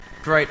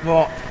Great.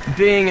 Well,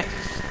 being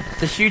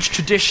the huge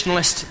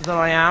traditionalist that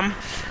I am,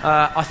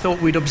 I thought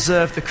we'd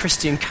observe the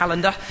Christian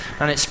calendar,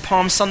 and it's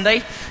Palm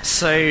Sunday,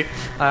 so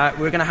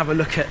we're going to have a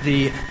look at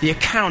the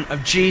account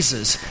of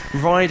Jesus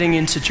riding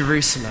into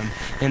Jerusalem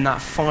in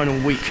that final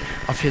week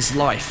of his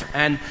life.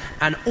 And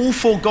all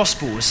four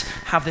Gospels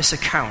have this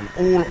account.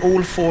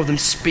 All four of them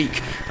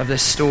speak of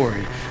this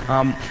story.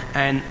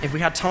 And if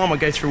we had time, I'd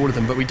go through all of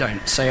them, but we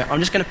don't. So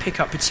I'm just going to pick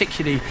up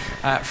particularly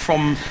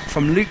from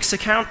Luke's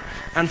account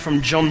and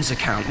from John's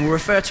account. We'll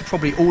refer to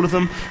probably all of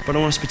them, but I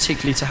want us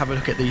particularly to have a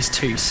look at these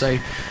two. So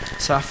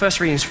our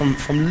first reading is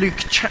from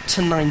Luke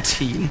chapter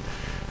 19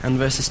 and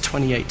verses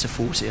 28 to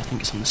 40. I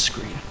think it's on the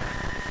screen.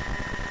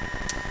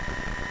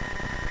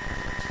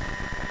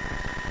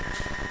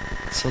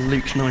 So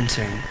Luke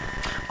 19.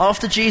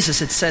 After Jesus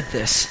had said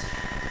this,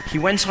 he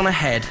went on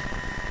ahead,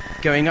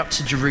 going up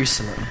to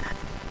Jerusalem.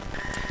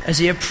 As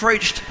he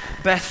approached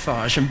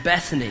Bethphage and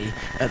Bethany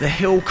at the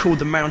hill called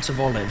the Mount of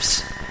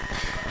Olives,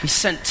 he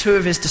sent two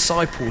of his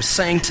disciples,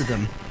 saying to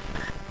them,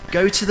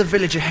 "Go to the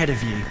village ahead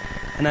of you,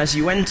 and as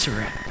you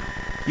enter it,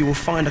 you will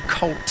find a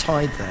colt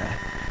tied there,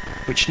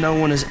 which no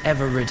one has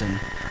ever ridden.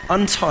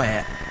 Untie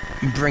it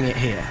and bring it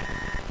here.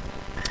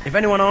 If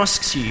anyone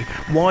asks you,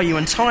 'Why are you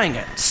untying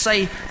it?'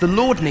 say, 'The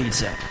Lord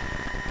needs it.'"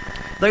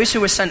 Those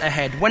who were sent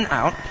ahead went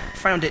out,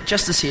 found it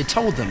just as he had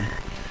told them.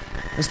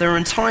 As they were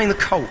untying the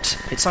colt,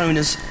 its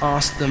owners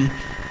asked them,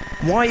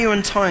 "Why are you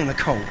untying the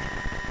colt?"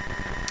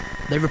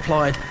 They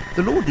replied,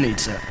 "The Lord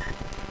needs it."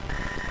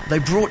 They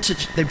brought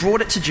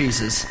it to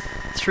Jesus,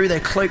 threw their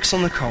cloaks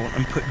on the colt,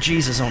 and put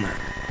Jesus on it.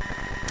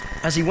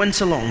 As he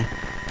went along,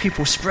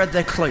 people spread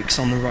their cloaks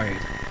on the road.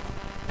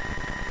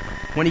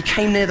 When he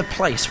came near the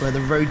place where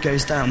the road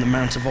goes down the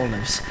Mount of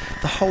Olives,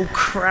 the whole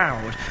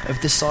crowd of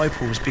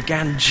disciples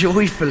began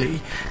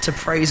joyfully to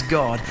praise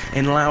God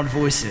in loud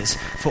voices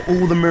for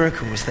all the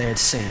miracles they had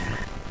seen.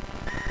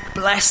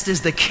 "Blessed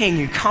is the King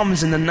who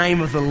comes in the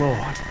name of the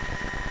Lord.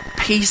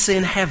 Peace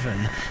in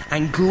heaven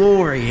and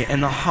glory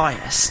in the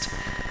highest."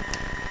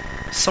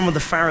 Some of the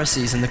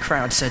Pharisees in the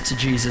crowd said to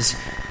Jesus,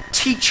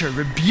 "Teacher,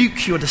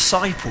 rebuke your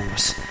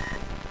disciples."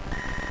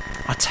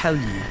 "I tell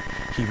you,"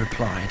 he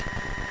replied,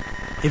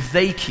 "if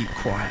they keep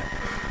quiet,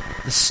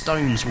 the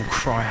stones will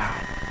cry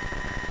out."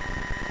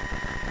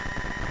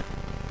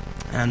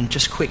 And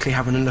just quickly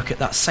having a look at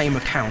that same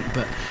account,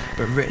 but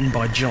written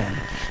by John,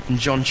 in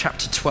John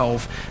chapter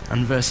 12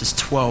 and verses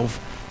 12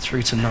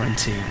 through to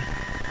 19.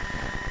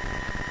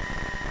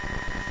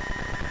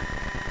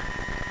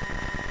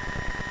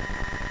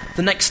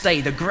 The next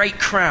day, the great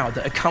crowd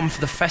that had come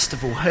for the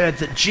festival heard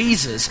that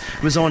Jesus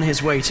was on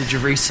his way to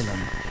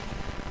Jerusalem.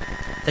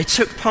 They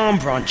took palm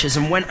branches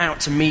and went out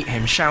to meet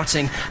him,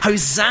 shouting,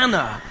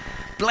 "Hosanna!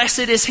 Blessed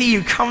is he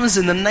who comes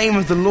in the name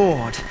of the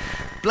Lord.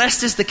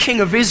 Blessed is the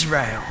King of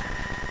Israel."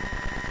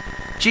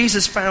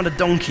 Jesus found a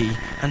donkey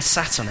and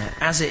sat on it,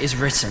 as it is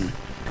written,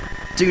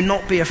 "Do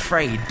not be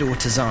afraid,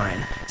 daughter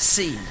Zion.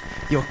 See,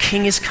 your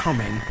king is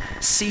coming,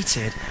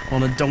 seated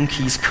on a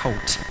donkey's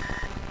colt."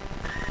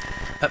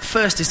 At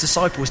first, his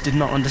disciples did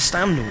not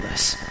understand all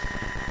this.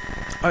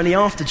 Only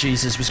after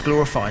Jesus was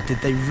glorified did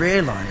they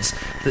realize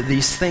that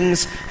these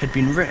things had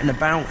been written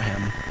about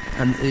him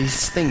and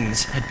these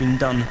things had been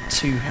done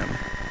to him.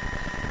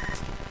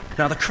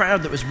 Now the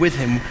crowd that was with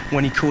him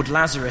when he called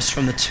Lazarus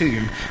from the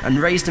tomb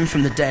and raised him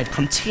from the dead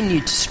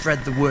continued to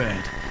spread the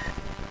word.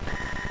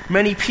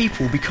 Many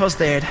people, because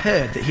they had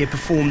heard that he had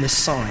performed this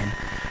sign,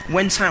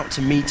 went out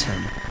to meet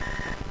him.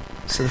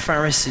 So the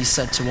Pharisees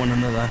said to one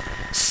another,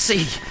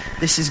 "See,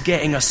 this is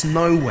getting us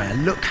nowhere.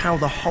 Look how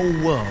the whole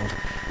world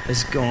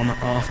has gone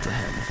after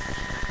him."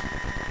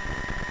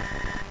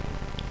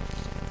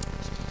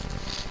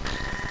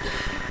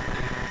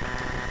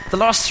 The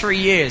last 3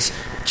 years,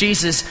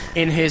 Jesus,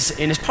 in his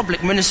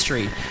public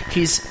ministry,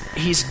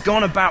 he's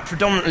gone about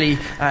predominantly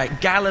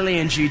Galilee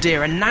and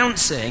Judea,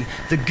 announcing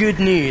the good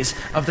news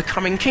of the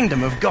coming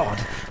kingdom of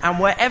God. And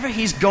wherever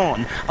he's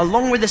gone,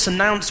 along with this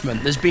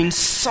announcement, there's been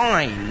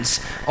signs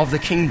of the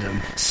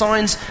kingdom.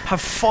 Signs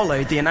have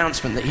followed the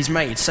announcement that he's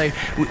made. So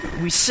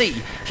we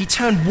see he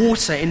turned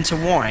water into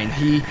wine.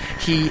 He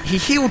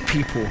healed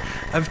people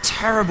of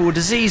terrible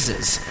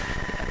diseases.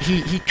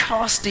 He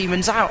cast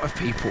demons out of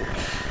people.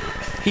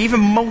 He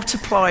even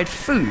multiplied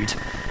food.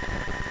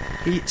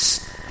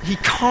 He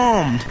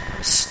calmed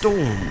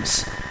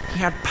storms. He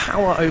had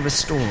power over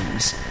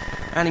storms.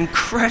 And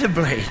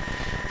incredibly,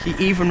 he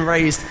even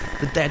raised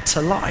the dead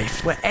to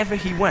life. Wherever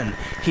he went,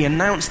 he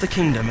announced the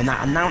kingdom, and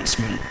that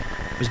announcement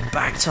was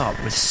backed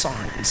up with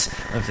signs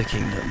of the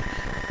kingdom.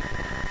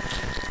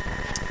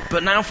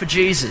 But now for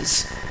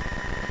Jesus,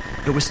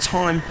 it was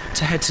time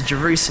to head to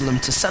Jerusalem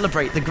to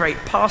celebrate the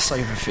great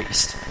Passover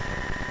feast.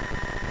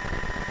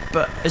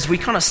 But as we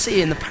kind of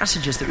see in the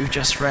passages that we've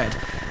just read,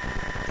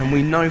 and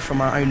we know from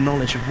our own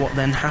knowledge of what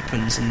then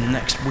happens in the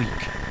next week,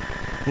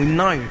 we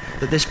know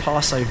that this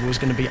Passover was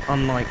going to be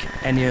unlike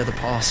any other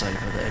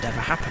Passover that had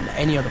ever happened,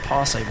 any other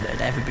Passover that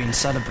had ever been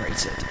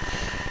celebrated.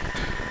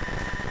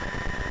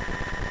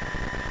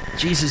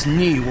 Jesus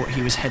knew what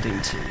he was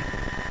heading to.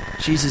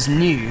 Jesus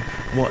knew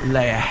what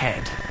lay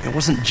ahead. It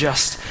wasn't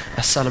just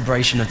a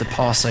celebration of the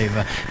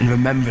Passover in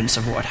remembrance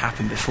of what had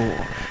happened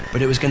before,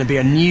 but it was going to be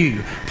a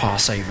new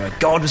Passover.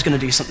 God was going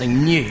to do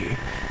something new.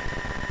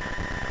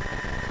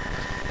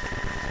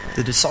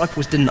 The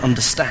disciples didn't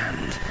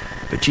understand,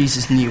 but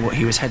Jesus knew what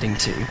he was heading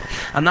to.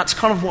 And that's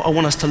kind of what I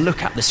want us to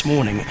look at this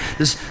morning.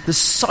 There's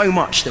so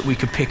much that we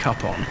could pick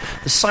up on.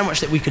 There's so much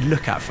that we could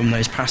look at from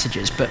those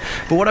passages. But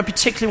what I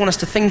particularly want us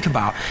to think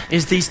about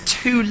is these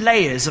two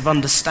layers of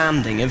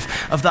understanding, of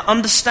the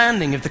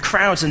understanding of the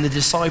crowds and the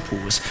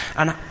disciples,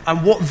 and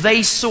what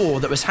they saw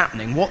that was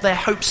happening, what their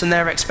hopes and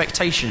their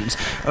expectations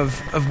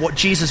of what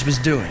Jesus was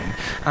doing,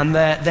 and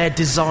their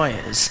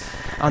desires,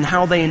 and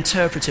how they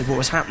interpreted what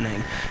was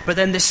happening. But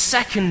then this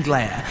second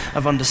layer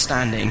of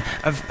understanding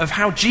of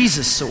how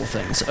Jesus saw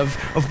things,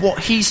 of what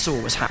he saw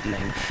was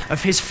happening,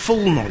 of his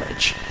full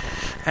knowledge.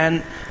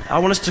 And I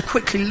want us to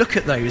quickly look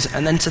at those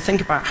and then to think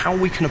about how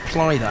we can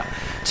apply that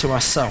to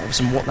ourselves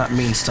and what that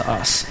means to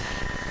us.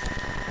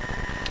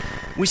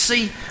 We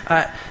see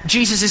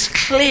Jesus is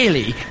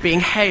clearly being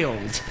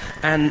hailed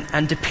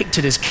and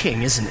depicted as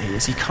king, isn't he,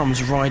 as he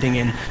comes riding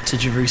into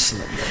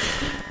Jerusalem.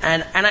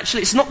 And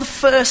actually, it's not the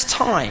first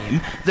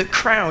time that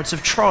crowds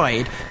have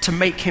tried to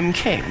make him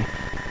king.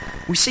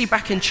 We see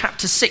back in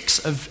chapter 6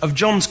 of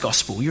John's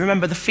Gospel, you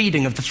remember the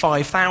feeding of the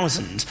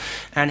 5,000,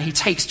 and he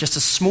takes just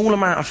a small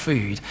amount of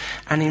food,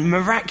 and he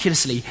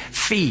miraculously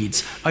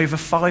feeds over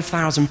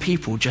 5,000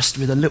 people just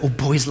with a little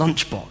boy's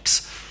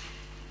lunchbox.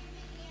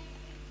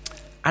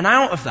 And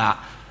out of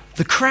that,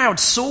 the crowd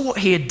saw what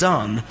he had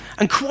done,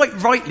 and quite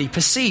rightly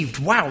perceived,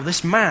 wow,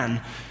 this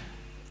man,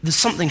 there's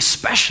something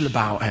special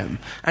about him.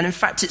 And in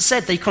fact, it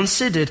said they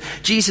considered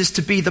Jesus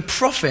to be the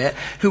prophet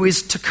who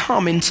is to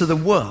come into the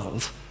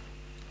world.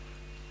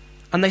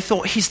 And they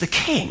thought, he's the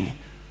king.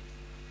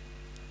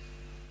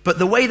 But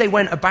the way they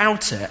went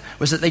about it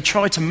was that they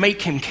tried to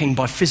make him king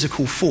by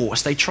physical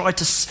force. They tried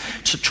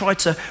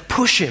to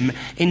push him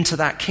into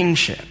that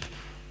kingship.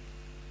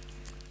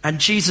 And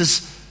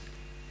Jesus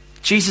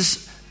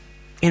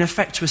in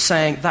effect was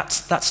saying,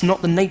 that's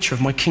not the nature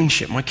of my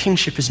kingship. My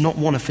kingship is not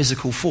one of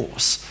physical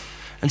force.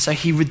 And so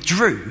he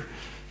withdrew,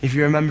 if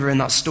you remember in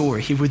that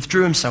story, he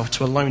withdrew himself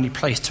to a lonely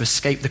place to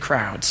escape the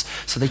crowds,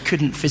 so they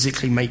couldn't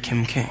physically make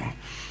him king.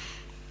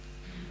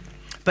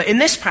 But in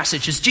this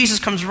passage, as Jesus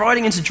comes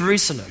riding into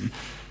Jerusalem,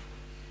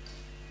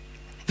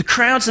 the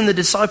crowds and the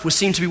disciples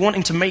seem to be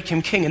wanting to make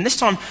him king. And this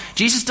time,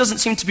 Jesus doesn't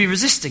seem to be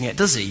resisting it,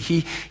 does he?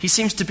 He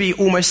seems to be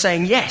almost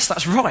saying, yes,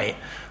 that's right,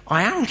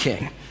 I am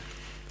king.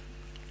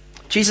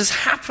 Jesus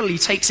happily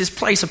takes his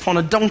place upon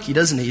a donkey,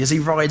 doesn't he, as he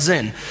rides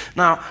in.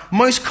 Now,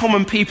 most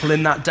common people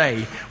in that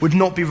day would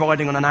not be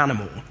riding on an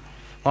animal.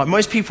 Like,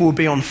 most people would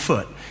be on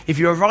foot. If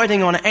you were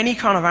riding on any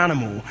kind of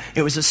animal,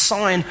 it was a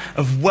sign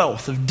of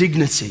wealth, of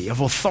dignity,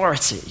 of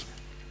authority.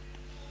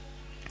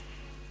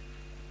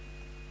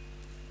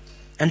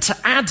 And to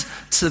add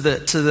to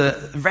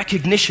the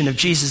recognition of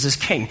Jesus as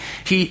king,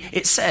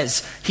 it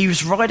says he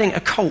was riding a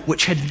colt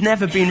which had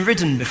never been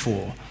ridden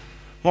before.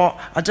 Well,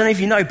 I don't know if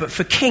you know, but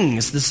for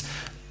kings,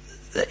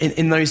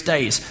 in those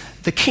days,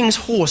 the king's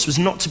horse was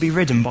not to be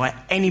ridden by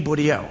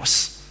anybody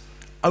else,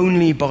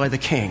 only by the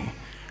king.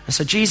 And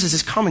so Jesus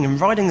is coming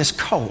and riding this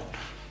colt,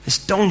 this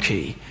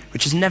donkey,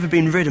 which has never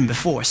been ridden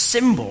before, a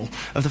symbol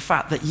of the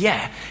fact that,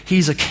 yeah,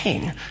 he's a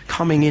king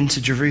coming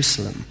into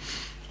Jerusalem.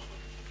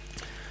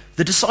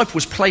 The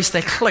disciples placed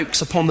their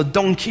cloaks upon the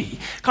donkey.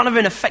 Kind of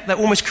in effect, they're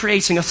almost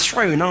creating a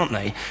throne, aren't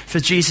they,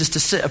 for Jesus to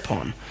sit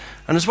upon.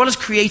 And as well as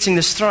creating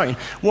this throne,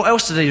 what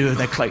else do they do with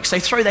their cloaks? They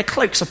throw their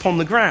cloaks upon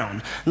the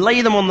ground,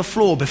 lay them on the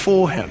floor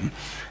before him,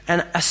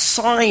 and a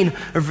sign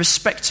of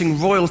respecting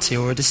royalty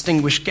or a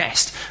distinguished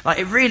guest. Like,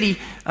 it really,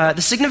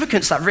 the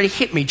significance that really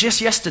hit me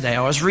just yesterday.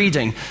 I was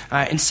reading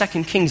in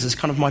 2 Kings as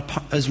kind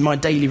of my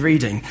daily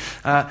reading,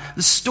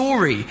 the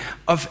story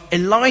of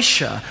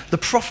Elisha, the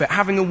prophet,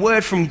 having a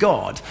word from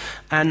God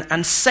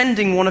and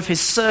sending one of his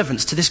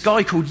servants to this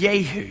guy called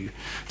Jehu.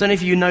 I don't know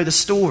if you know the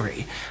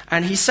story.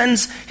 And he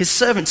sends his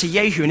servant to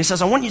Jehu and he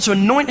says, I want you to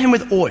anoint him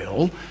with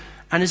oil,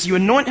 and as you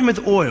anoint him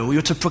with oil,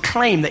 you're to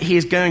proclaim that he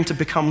is going to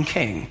become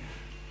king.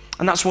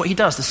 And that's what he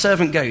does. The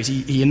servant goes,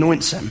 he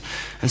anoints him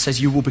and says,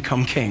 you will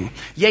become king.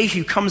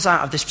 Jehu comes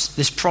out of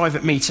this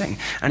private meeting,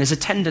 and his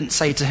attendants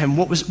say to him,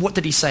 what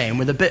did he say? And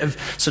with a bit of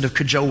sort of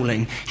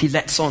cajoling, he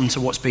lets on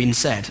to what's been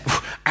said.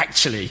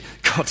 Actually,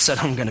 God said,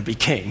 I'm going to be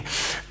king.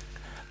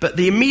 But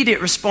the immediate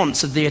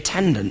response of the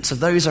attendants, of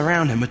those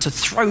around him, were to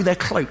throw their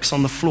cloaks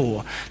on the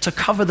floor, to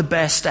cover the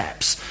bare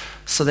steps,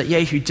 so that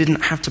Jehu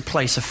didn't have to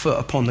place a foot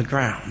upon the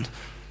ground.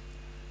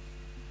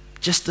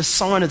 Just the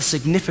sign of the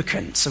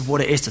significance of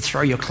what it is to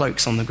throw your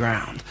cloaks on the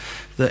ground,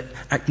 that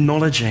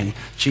acknowledging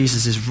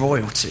Jesus'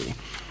 royalty.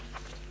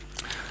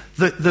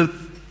 The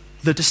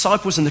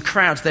disciples and the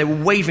crowds, they were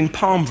waving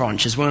palm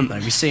branches, weren't they?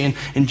 We see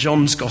in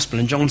John's Gospel,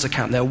 in John's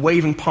account, they were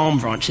waving palm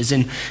branches.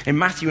 In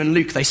Matthew and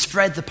Luke, they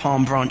spread the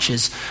palm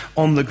branches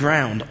on the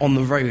ground, on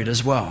the road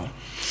as well.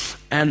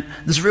 And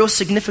there's real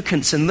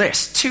significance in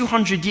this.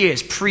 200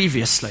 years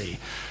previously,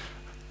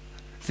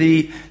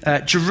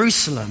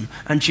 Jerusalem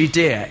and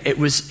Judea, it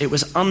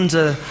was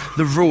under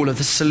the rule of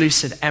the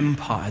Seleucid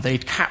Empire.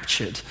 They'd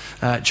captured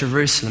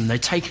Jerusalem.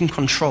 They'd taken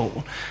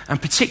control.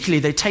 And particularly,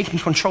 they'd taken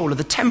control of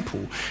the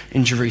temple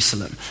in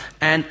Jerusalem.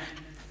 And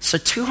so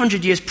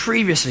 200 years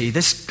previously,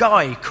 this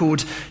guy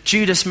called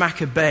Judas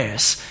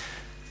Maccabeus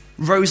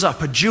rose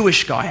up, a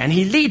Jewish guy, and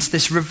he leads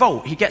this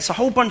revolt. He gets a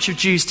whole bunch of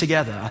Jews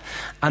together,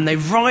 and they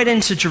ride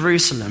into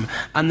Jerusalem,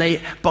 and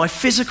they, by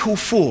physical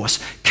force,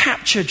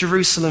 capture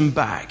Jerusalem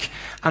back,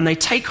 and they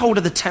take hold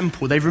of the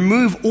temple. They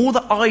remove all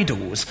the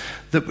idols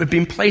that had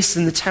been placed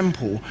in the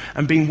temple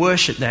and being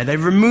worshipped there. They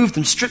removed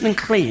them, stripped them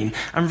clean,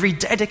 and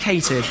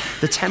rededicated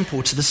the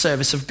temple to the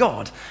service of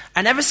God.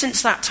 And ever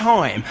since that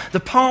time,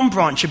 the palm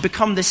branch had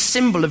become this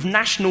symbol of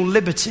national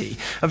liberty,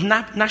 of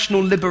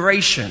national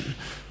liberation.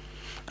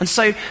 And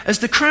so as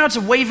the crowds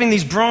are waving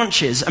these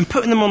branches and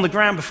putting them on the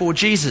ground before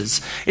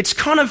Jesus, it's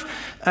kind of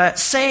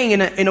saying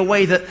in a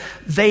way that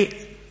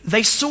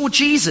they saw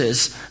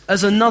Jesus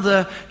as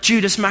another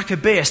Judas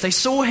Maccabeus. They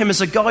saw him as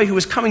a guy who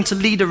was coming to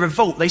lead a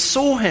revolt. They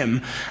saw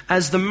him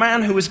as the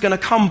man who was going to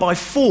come by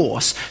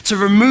force to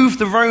remove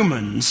the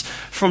Romans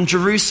from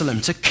Jerusalem,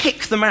 to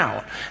kick them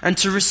out, and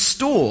to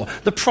restore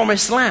the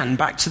promised land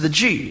back to the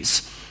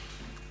Jews.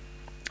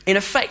 In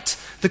effect,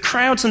 the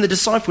crowds and the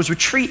disciples were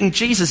treating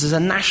Jesus as a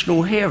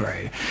national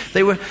hero.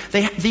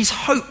 These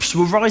hopes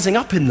were rising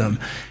up in them.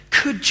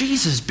 Could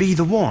Jesus be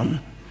the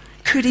one?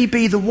 Could he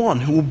be the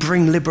one who will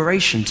bring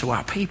liberation to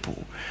our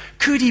people?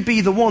 Could he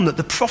be the one that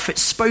the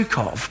prophets spoke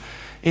of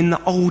in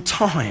the old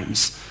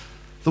times?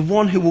 The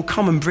one who will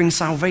come and bring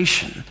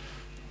salvation?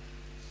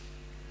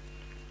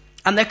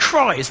 And their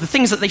cries, the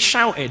things that they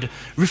shouted,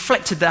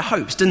 reflected their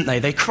hopes, didn't they?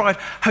 They cried,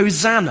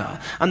 Hosanna.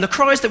 And the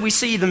cries that we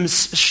see them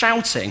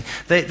shouting,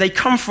 they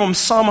come from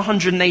Psalm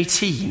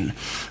 118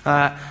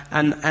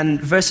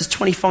 and verses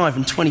 25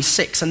 and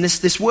 26. And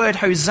this word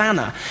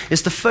Hosanna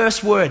is the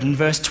first word in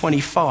verse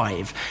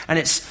 25. And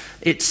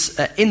it's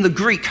in the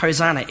Greek,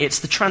 Hosanna, it's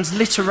the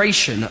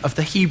transliteration of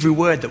the Hebrew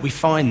word that we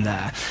find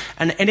there.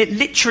 And it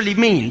literally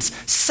means,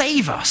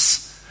 save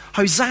us.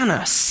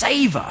 Hosanna,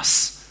 save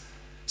us.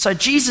 So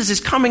Jesus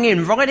is coming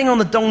in, riding on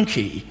the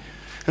donkey,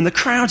 and the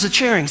crowds are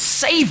cheering,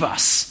 save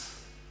us.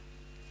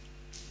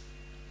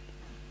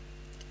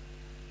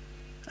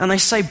 And they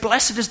say,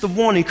 blessed is the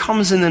one who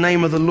comes in the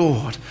name of the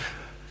Lord.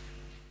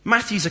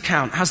 Matthew's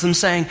account has them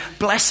saying,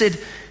 blessed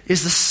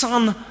is the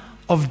son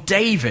of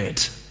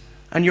David.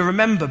 And you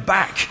remember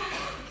back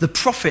the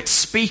prophets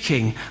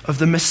speaking of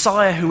the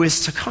Messiah who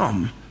is to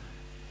come.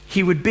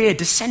 He would be a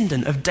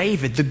descendant of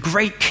David, the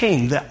great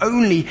king, the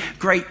only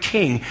great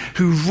king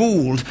who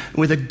ruled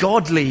with a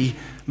godly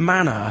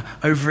manner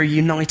over a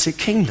united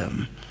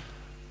kingdom.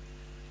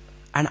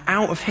 And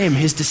out of him,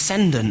 his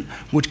descendant,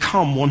 would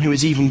come one who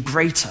is even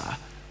greater,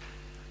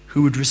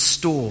 who would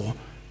restore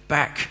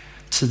back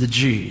to the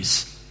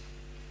Jews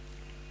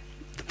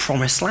the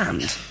promised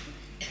land.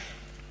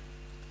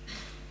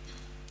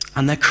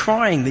 And they're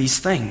crying these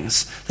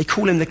things. They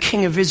call him the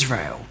King of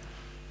Israel.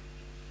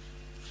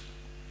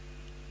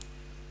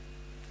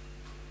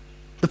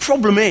 The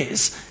problem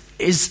is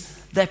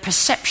their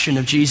perception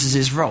of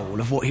Jesus' role,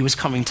 of what he was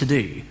coming to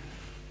do.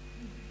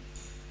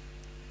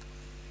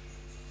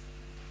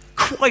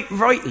 Quite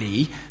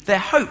rightly, their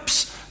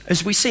hopes,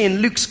 as we see in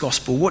Luke's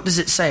gospel, what does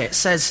it say? It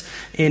says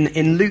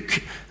in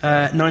Luke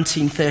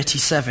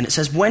 19:37, it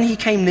says, when he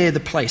came near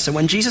the place, so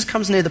when Jesus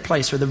comes near the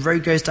place where the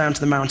road goes down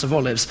to the Mount of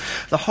Olives,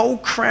 the whole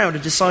crowd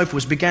of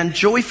disciples began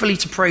joyfully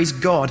to praise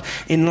God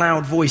in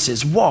loud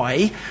voices.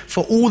 Why?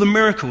 For all the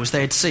miracles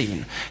they had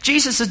seen.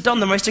 Jesus has done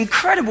the most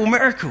incredible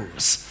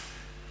miracles.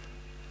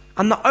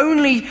 And the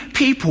only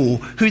people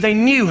who they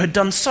knew had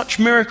done such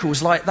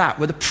miracles like that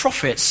were the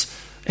prophets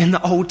in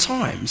the old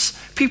times.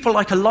 People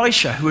like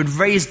Elisha, who had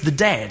raised the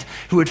dead,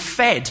 who had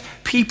fed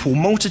people,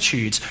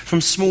 multitudes,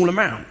 from small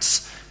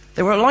amounts.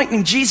 They were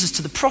likening Jesus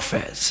to the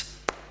prophets,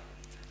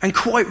 and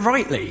quite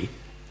rightly.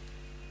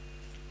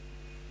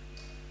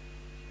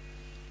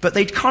 But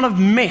they'd kind of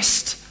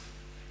missed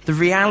the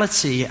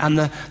reality and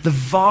the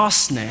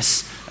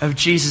vastness of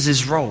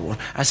Jesus' role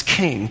as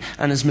king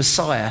and as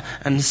Messiah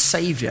and as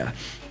Saviour.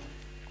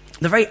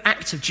 The very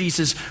act of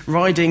Jesus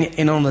riding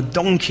in on a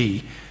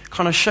donkey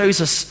kind of shows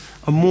us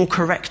a more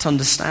correct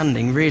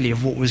understanding, really,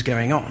 of what was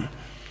going on.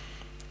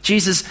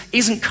 Jesus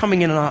isn't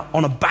coming in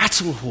on a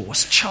battle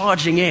horse,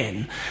 charging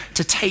in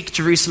to take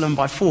Jerusalem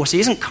by force. He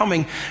isn't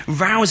coming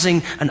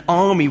rousing an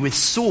army with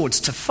swords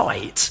to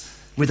fight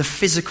with a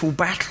physical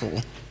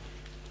battle.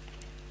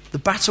 The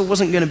battle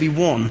wasn't going to be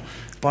won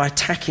by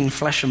attacking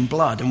flesh and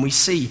blood. And we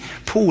see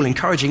Paul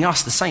encouraging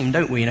us the same,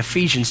 don't we, in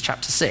Ephesians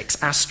chapter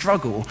 6. Our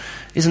struggle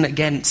isn't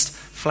against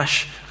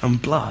flesh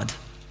and blood.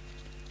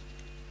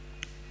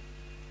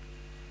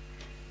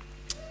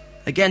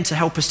 Again, to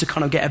help us to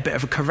kind of get a bit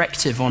of a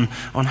corrective on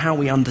how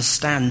we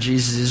understand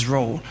Jesus'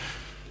 role,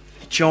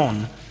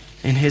 John,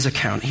 in his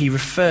account, he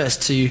refers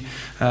to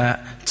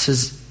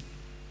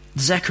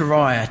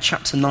Zechariah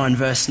chapter 9,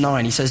 verse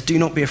 9. He says, do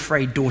not be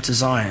afraid, daughter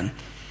Zion.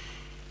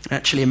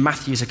 Actually, in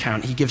Matthew's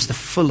account, he gives the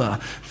fuller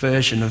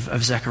version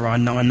of Zechariah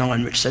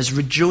 9:9, which says,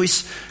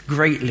 "Rejoice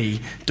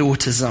greatly,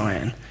 daughter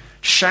Zion.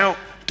 Shout,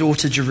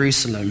 daughter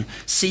Jerusalem.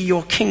 See,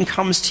 your king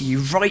comes to you,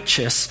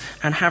 righteous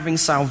and having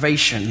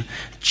salvation,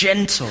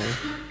 gentle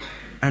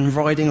and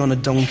riding on a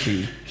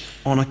donkey,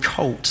 on a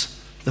colt,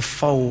 the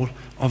foal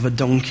of a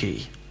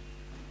donkey."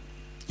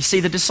 You see,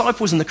 the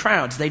disciples and the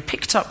crowds, they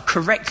picked up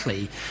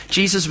correctly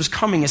Jesus was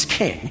coming as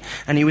king,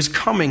 and he was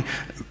coming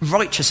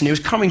righteous, and he was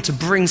coming to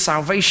bring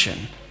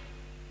salvation.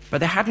 But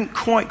they hadn't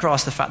quite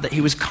grasped the fact that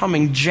he was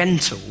coming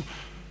gentle,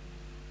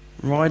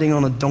 riding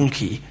on a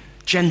donkey,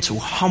 gentle,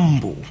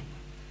 humble.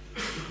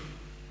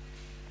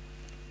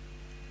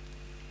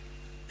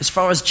 As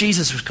far as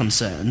Jesus was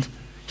concerned,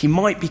 he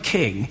might be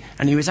king,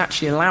 and he was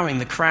actually allowing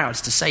the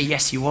crowds to say,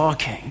 "Yes, you are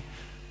king."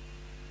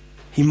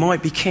 He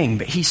might be king,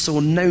 but he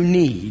saw no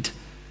need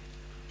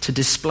to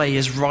display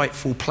his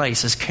rightful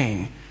place as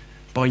king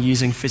by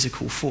using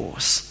physical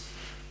force,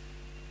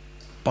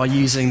 by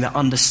using the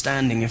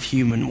understanding of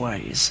human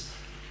ways.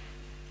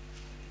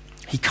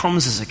 He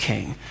comes as a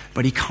king,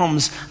 but he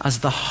comes as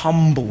the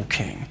humble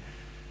king.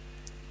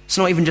 It's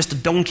not even just a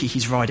donkey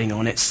he's riding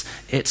on, it's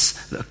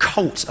a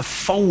colt, a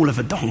foal of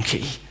a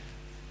donkey,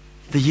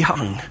 the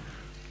young.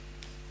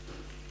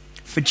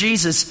 For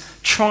Jesus,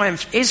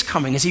 triumph is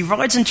coming. As he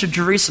rides into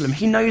Jerusalem,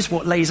 he knows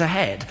what lays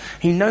ahead.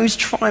 He knows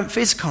triumph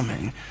is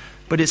coming,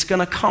 but it's going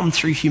to come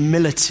through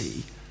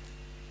humility.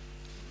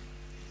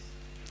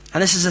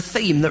 And this is a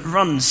theme that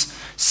runs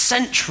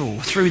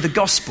central through the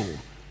gospel,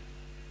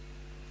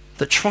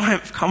 that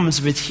triumph comes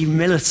with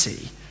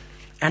humility.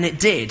 And it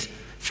did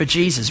for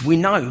Jesus. We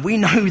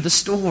know the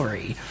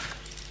story.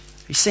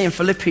 You see in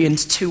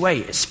Philippians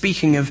 2:8,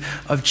 speaking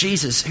of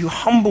Jesus, who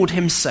humbled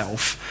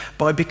himself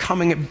by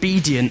becoming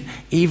obedient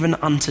even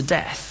unto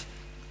death.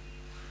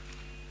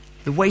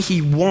 The way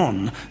he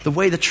won, the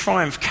way the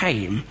triumph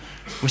came,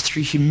 was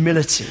through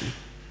humility,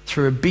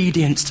 through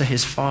obedience to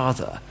his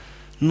Father,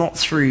 not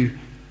through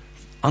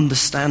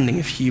understanding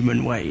of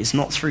human ways,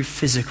 not through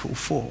physical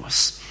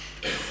force.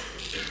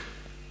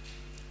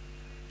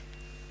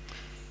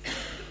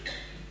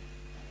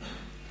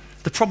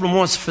 The problem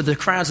was for the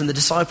crowds and the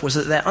disciples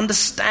that their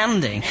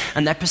understanding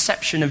and their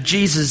perception of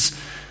Jesus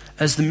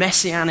as the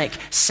messianic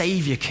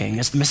Savior King,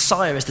 as the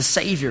Messiah, as the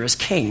Savior, as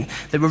King,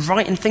 they were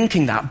right in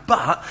thinking that,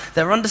 but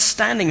their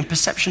understanding and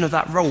perception of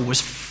that role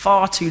was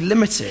far too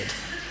limited.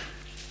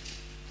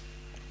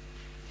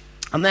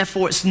 And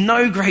therefore, it's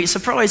no great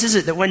surprise, is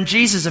it, that when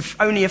Jesus,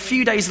 only a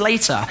few days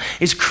later,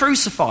 is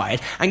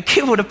crucified and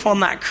killed upon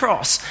that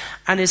cross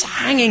and is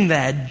hanging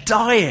there,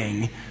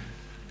 dying,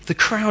 the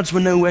crowds were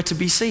nowhere to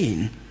be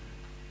seen.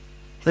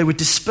 They were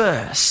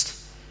dispersed,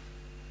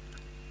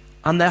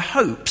 and their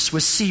hopes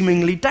were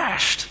seemingly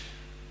dashed.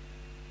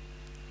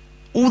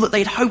 All that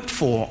they'd hoped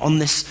for on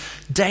this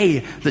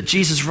day that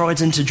Jesus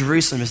rides into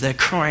Jerusalem as they're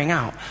crying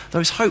out,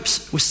 those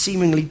hopes were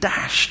seemingly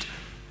dashed.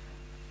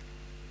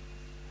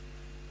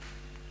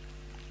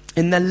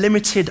 In their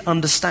limited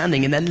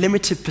understanding, in their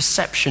limited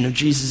perception of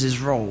Jesus'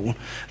 role,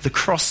 the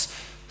cross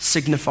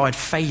signified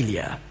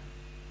failure.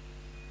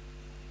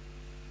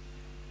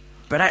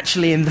 But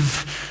actually in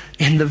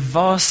the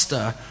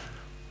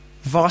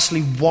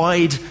vastly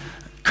wide,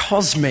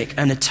 cosmic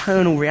and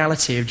eternal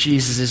reality of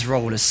Jesus'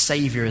 role as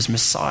Savior, as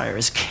Messiah,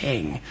 as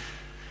King,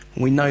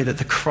 we know that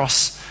the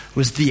cross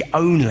was the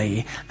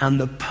only and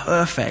the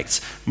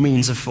perfect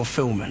means of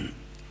fulfillment.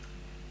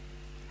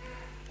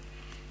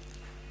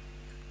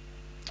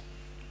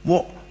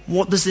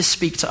 What does this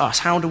speak to us?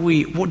 What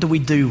do we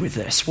do with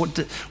this? What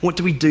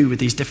do we do with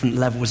these different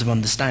levels of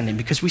understanding?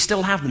 Because we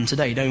still have them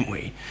today, don't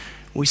we?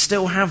 We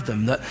still have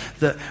them,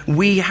 that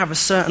we have a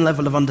certain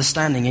level of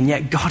understanding, and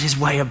yet God is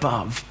way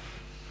above.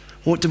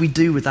 What do we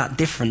do with that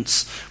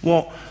difference?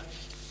 Well,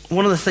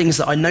 one of the things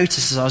that I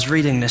noticed as I was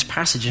reading this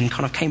passage and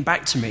kind of came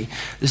back to me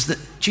is that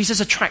Jesus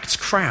attracts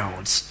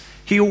crowds.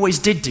 He always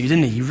did do,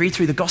 didn't he? You read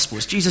through the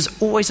Gospels, Jesus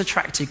always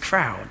attracted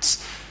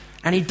crowds.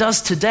 And he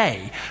does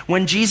today.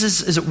 When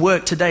Jesus is at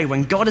work today,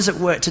 when God is at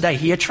work today,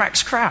 he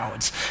attracts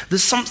crowds.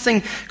 There's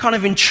something kind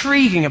of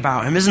intriguing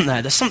about him, isn't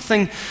there? There's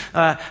something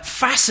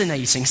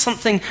fascinating,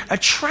 something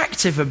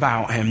attractive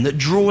about him that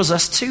draws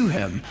us to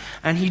him.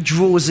 And he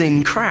draws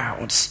in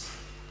crowds.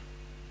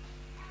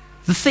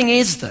 The thing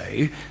is,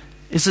 though,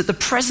 is that the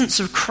presence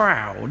of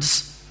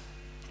crowds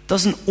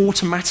doesn't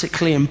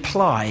automatically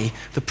imply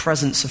the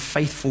presence of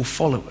faithful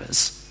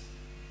followers.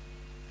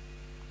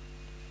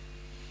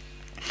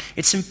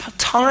 It's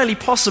entirely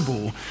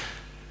possible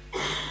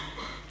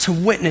to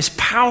witness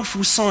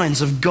powerful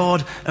signs of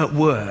God at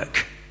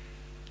work,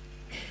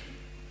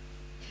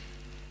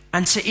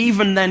 and to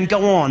even then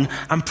go on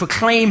and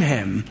proclaim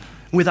him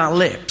with our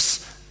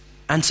lips,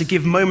 and to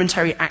give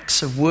momentary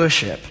acts of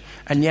worship,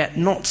 and yet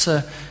not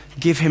to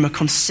give him a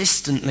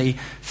consistently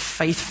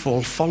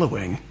faithful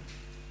following.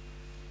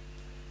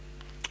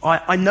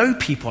 I know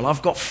people,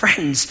 I've got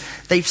friends,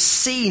 they've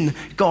seen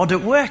God at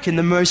work in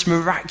the most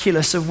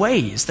miraculous of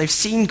ways. They've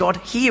seen God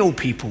heal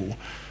people.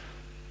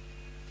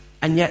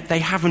 And yet they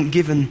haven't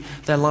given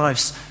their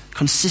lives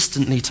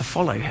consistently to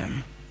follow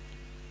him.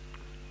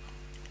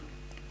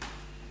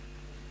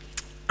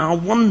 I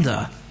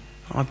wonder,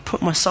 I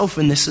put myself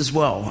in this as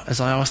well as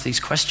I ask these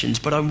questions,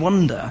 but I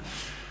wonder,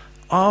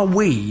 are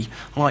we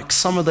like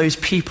some of those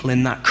people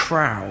in that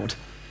crowd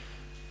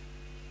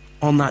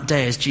on that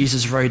day as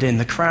Jesus rode in,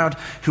 the crowd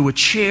who were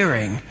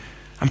cheering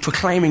and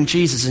proclaiming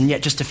Jesus, and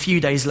yet just a few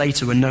days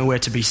later were nowhere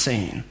to be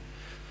seen?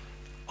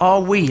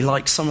 Are we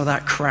like some of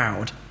that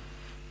crowd,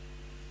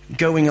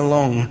 going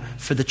along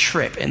for the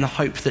trip in the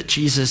hope that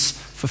Jesus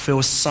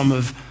fulfills some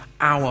of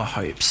our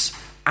hopes,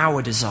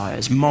 our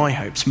desires, my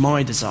hopes,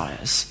 my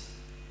desires?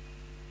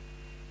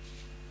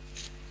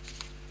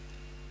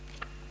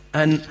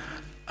 And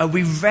are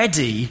we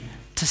ready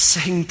to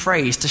sing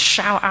praise, to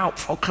shout out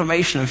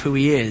proclamation of who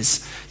he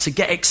is, to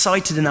get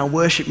excited in our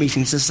worship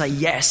meetings and say,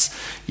 yes,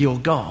 you're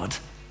God?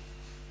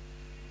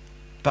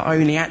 But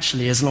only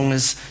actually as long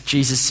as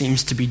Jesus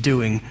seems to be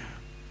doing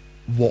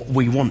what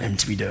we want him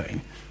to be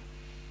doing.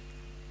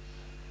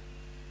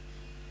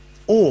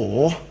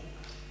 Or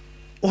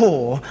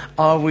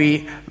are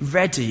we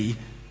ready,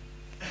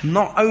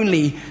 not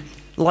only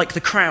like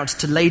the crowds,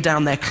 to lay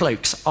down their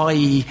cloaks,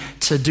 i.e.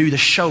 to do the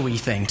showy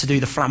thing, to do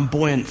the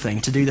flamboyant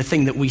thing, to do the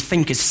thing that we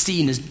think is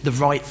seen as the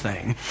right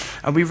thing?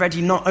 Are we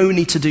ready not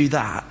only to do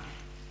that,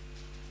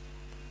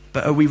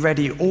 but are we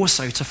ready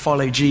also to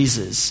follow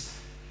Jesus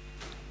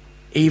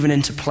even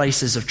into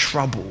places of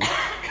trouble?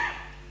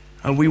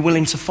 Are we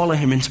willing to follow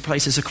him into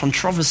places of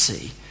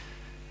controversy?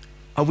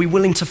 Are we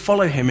willing to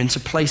follow him into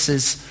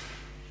places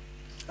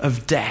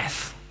of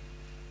death?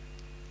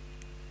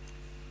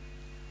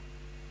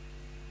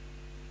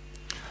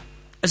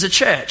 As a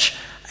church,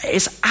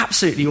 it's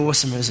absolutely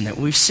awesome, isn't it?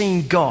 We've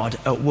seen God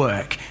at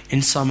work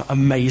in some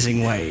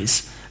amazing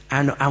ways,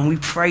 and we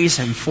praise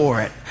him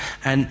for it.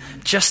 And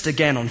just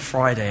again on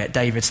Friday at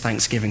David's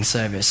Thanksgiving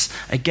service,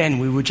 again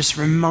we were just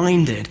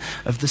reminded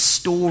of the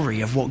story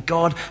of what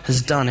God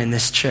has done in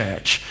this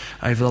church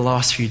over the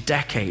last few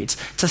decades.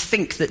 To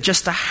think that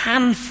just a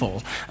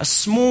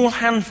small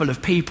handful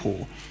of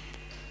people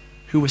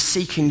who were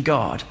seeking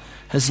God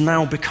has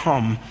now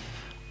become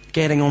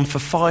getting on for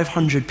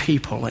 500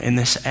 people in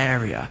this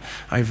area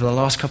over the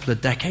last couple of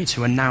decades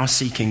who are now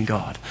seeking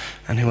God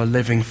and who are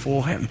living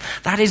for him.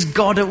 That is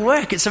God at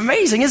work. It's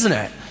amazing, isn't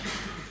it?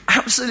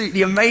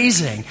 Absolutely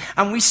amazing.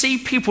 And we see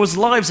people's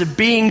lives are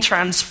being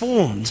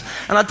transformed.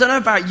 And I don't know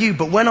about you,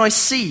 but when I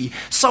see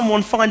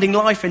someone finding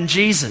life in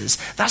Jesus,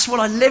 that's what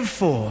I live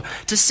for.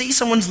 To see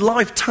someone's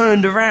life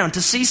turned around,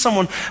 to see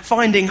someone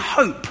finding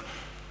hope.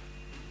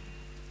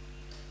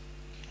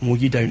 Well,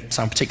 you don't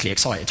sound particularly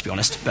excited, to be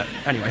honest, but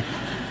anyway.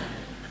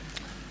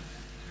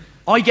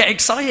 I get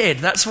excited.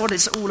 That's what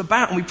it's all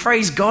about, and we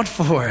praise God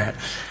for it.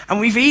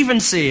 And we've even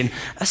seen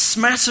a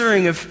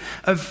smattering of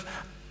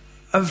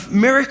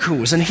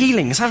miracles and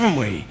healings, haven't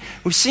we?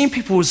 We've seen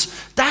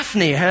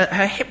Daphne,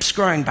 her hips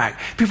growing back,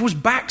 people's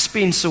backs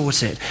being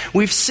sorted.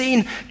 We've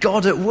seen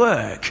God at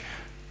work.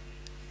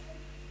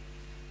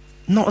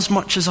 Not as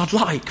much as I'd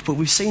like, but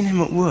we've seen him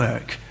at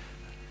work.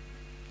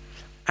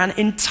 And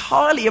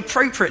entirely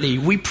appropriately,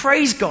 we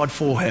praise God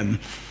for him.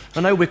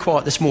 I know we're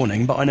quiet this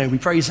morning, but I know we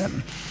praise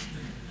him.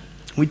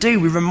 We do.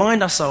 We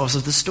remind ourselves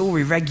of the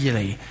story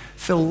regularly.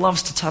 Phil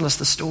loves to tell us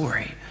the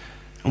story.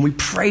 And we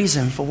praise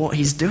him for what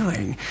he's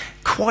doing.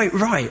 Quite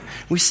right.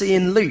 We see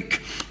in Luke,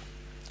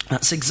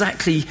 that's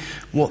exactly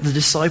what the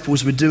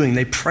disciples were doing.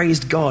 They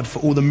praised God for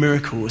all the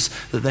miracles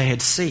that they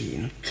had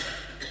seen.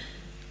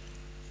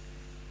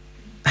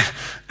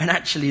 And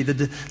actually,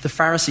 the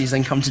Pharisees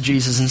then come to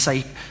Jesus and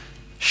say,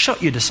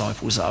 shut your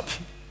disciples up.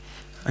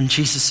 And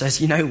Jesus says,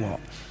 you know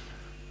what?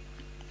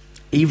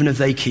 Even if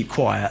they keep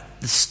quiet,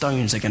 the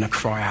stones are going to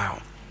cry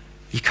out.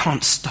 You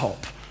can't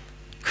stop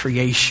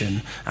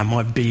creation and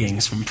my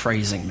beings from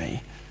praising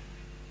me.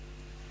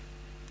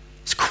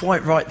 It's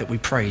quite right that we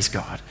praise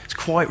God. It's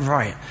quite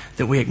right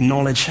that we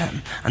acknowledge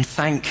him and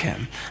thank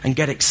him and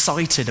get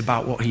excited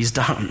about what he's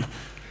done.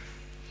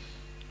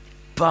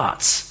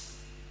 But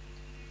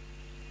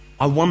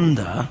I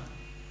wonder,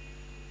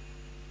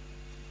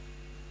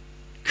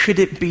 could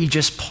it be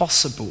just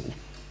possible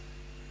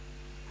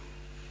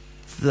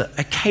that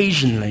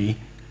occasionally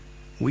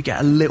we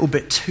get a little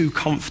bit too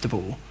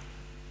comfortable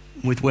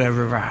with where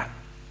we're at?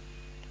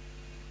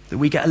 That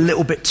we get a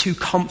little bit too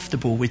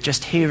comfortable with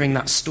just hearing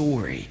that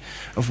story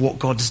of what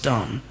God's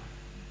done.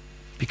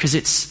 Because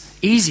it's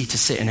easy to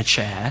sit in a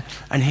chair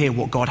and hear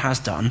what God has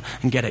done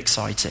and get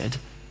excited.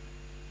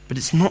 But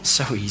it's not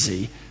so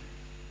easy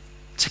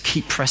to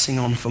keep pressing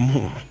on for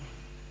more.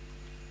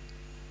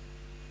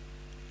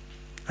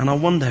 And I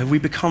wonder, have we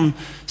become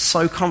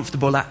so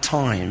comfortable at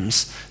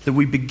times that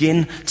we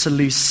begin to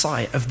lose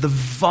sight of the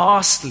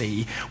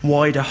vastly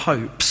wider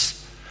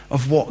hopes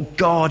of what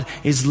God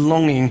is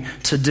longing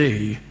to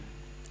do,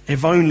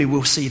 if only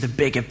we'll see the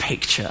bigger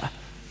picture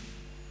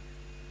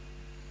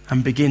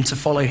and begin to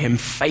follow him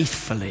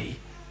faithfully,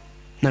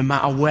 no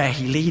matter where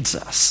he leads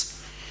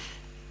us.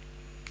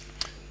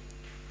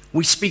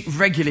 We speak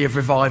regularly of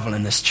revival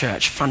in this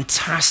church.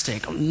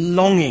 Fantastic. I'm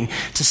longing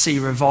to see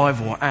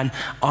revival. And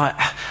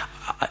I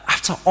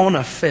have to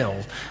honor Phil,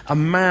 a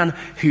man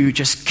who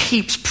just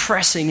keeps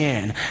pressing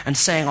in and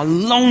saying, I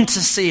long to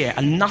see it,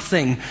 and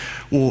nothing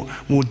will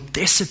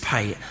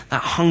dissipate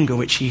that hunger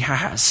which he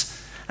has.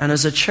 And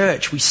as a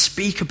church, we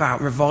speak about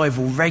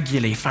revival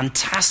regularly.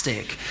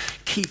 Fantastic.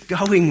 Keep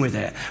going with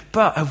it.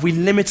 But have we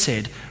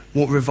limited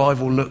what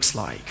revival looks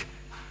like?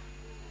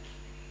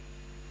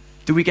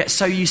 Do we get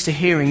so used to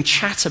hearing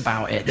chat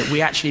about it that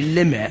we actually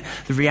limit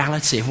the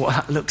reality of what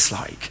that looks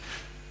like?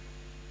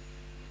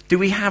 Do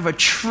we have a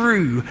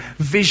true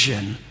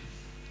vision,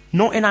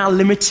 not in our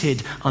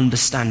limited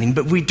understanding,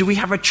 but do we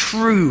have a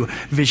true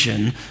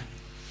vision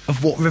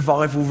of what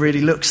revival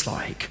really looks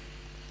like?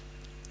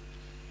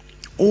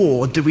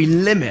 Or do we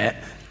limit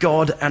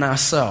God and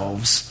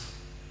ourselves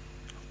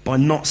by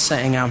not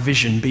setting our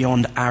vision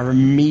beyond our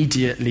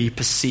immediately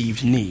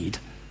perceived need?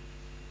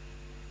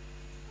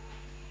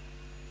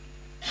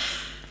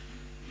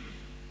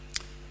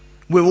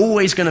 We're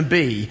always going to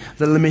be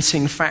the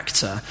limiting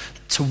factor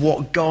to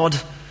what God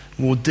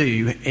will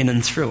do in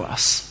and through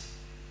us.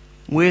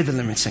 We're the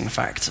limiting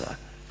factor.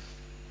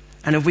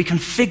 And if we can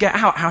figure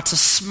out how to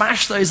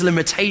smash those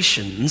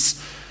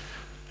limitations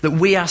that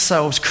we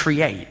ourselves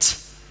create,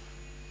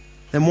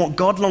 then what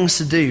God longs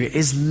to do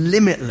is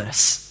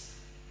limitless.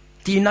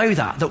 Do you know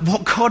that? That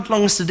what God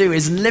longs to do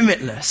is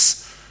limitless.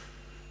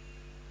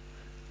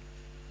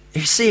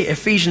 You see,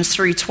 Ephesians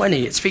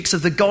 3:20, it speaks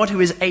of the God who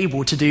is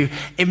able to do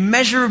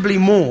immeasurably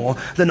more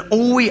than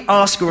all we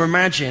ask or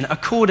imagine,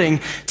 according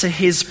to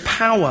his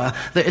power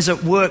that is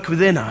at work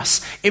within us.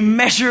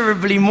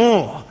 Immeasurably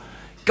more.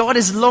 God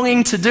is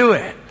longing to do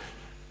it.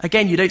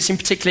 Again, you don't seem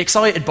particularly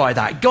excited by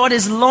that. God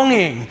is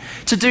longing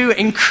to do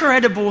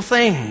incredible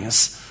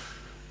things.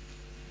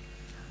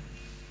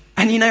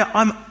 And you know,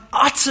 I'm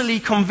utterly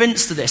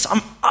convinced of this.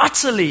 I'm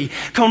utterly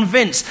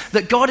convinced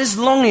that God is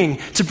longing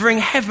to bring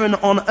heaven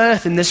on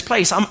earth in this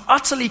place. I'm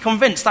utterly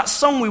convinced. That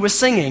song we were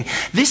singing,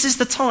 this is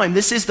the time,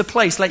 this is the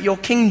place, let your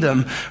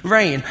kingdom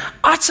reign.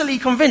 Utterly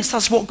convinced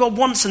that's what God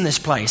wants in this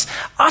place.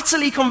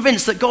 Utterly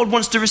convinced that God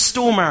wants to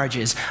restore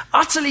marriages.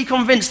 Utterly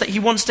convinced that he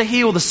wants to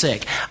heal the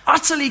sick.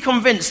 Utterly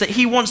convinced that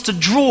he wants to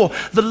draw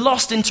the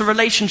lost into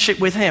relationship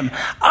with him.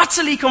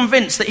 Utterly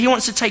convinced that he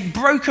wants to take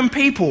broken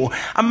people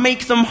and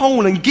make them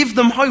whole and give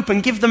them hope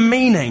and give them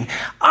meaning.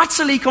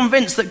 Utterly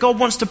convinced that God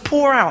wants to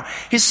pour out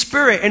his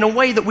spirit in a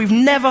way that we've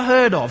never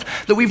heard of,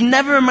 that we've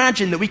never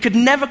imagined, that we could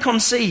never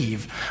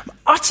conceive. I'm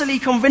utterly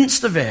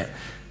convinced of it.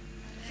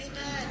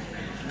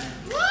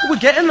 We're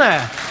getting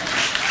there.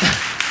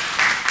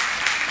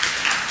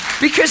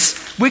 Because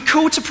we're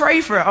called to pray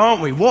for it,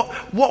 aren't we?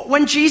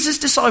 When Jesus'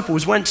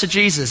 disciples went to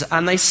Jesus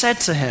and they said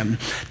to him,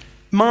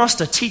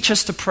 Master, teach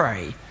us to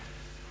pray,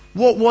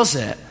 what was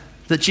it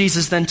that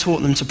Jesus then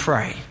taught them to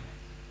pray?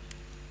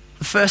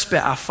 The first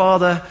bit, our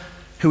Father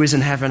who is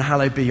in heaven,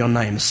 hallowed be your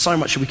name. There's so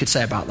much we could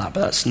say about that, but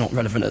that's not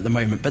relevant at the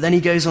moment. But then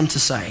he goes on to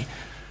say,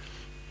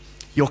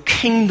 your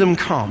kingdom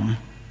come,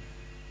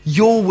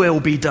 your will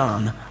be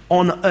done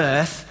on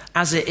earth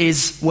as it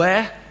is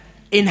where?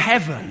 In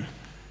heaven.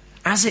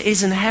 As it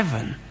is in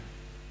heaven.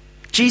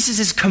 Jesus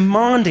is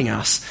commanding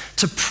us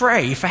to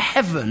pray for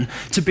heaven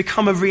to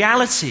become a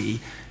reality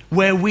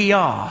where we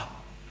are.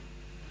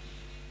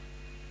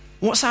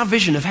 What's our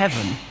vision of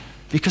heaven?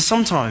 Because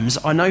sometimes,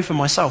 I know for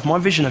myself, my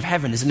vision of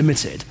heaven is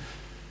limited.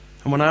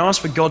 And when I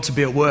ask for God to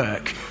be at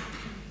work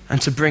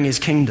and to bring his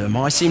kingdom,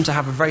 I seem to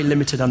have a very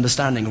limited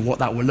understanding of what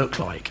that will look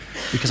like,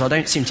 because I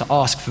don't seem to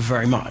ask for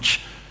very much.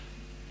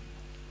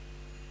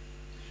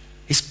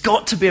 It's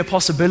got to be a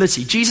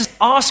possibility. Jesus,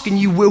 ask and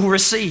you will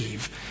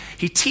receive.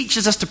 He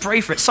teaches us to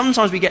pray for it.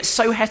 Sometimes we get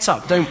so het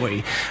up, don't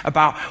we,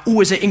 about,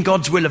 is it in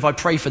God's will if I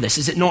pray for this?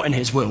 Is it not in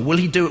his will? Will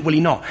he do it? Will he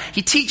not?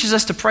 He teaches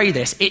us to pray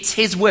this. It's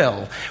his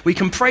will. We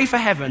can pray for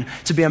heaven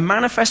to be a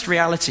manifest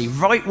reality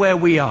right where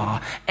we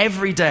are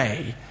every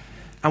day.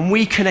 And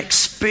we can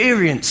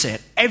experience it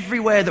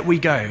everywhere that we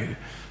go.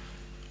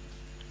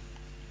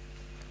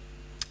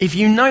 If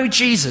you know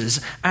Jesus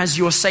as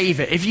your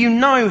Savior, if you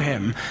know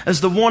him as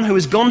the one who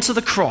has gone to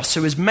the cross,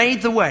 who has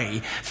made the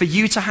way for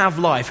you to have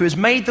life, who has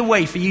made the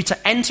way for you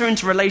to enter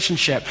into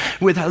relationship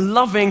with a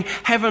loving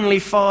Heavenly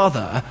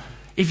Father,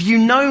 if you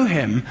know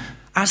him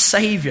as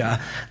Savior,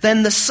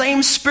 then the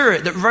same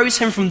Spirit that rose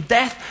him from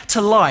death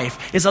to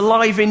life is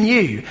alive in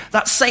you.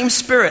 That same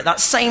Spirit, that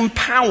same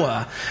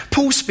power.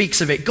 Paul speaks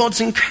of it, God's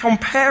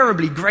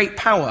incomparably great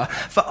power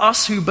for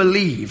us who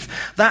believe.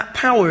 That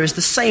power is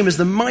the same as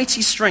the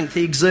mighty strength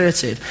he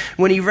exerted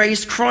when he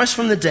raised Christ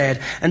from the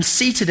dead and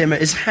seated him at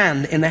his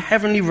hand in the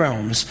heavenly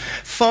realms,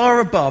 far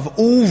above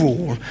all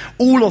rule,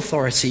 all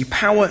authority,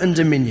 power and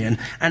dominion,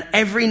 and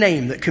every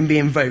name that can be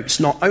invoked,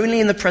 not only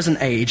in the present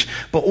age,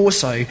 but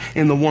also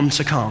in the one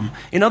to come.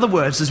 In other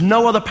words, there's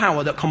no other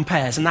power that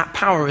compares, and that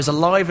power is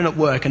alive and at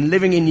work and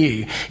living in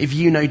you if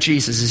you know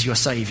Jesus as your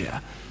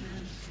Savior.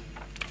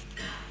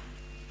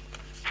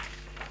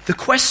 The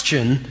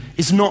question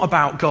is not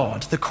about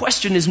God. The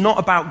question is not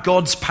about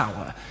God's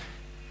power.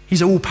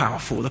 He's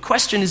all-powerful. The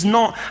question is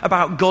not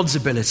about God's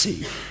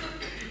ability.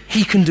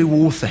 He can do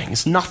all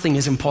things. Nothing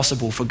is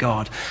impossible for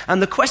God.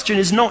 And the question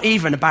is not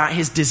even about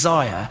his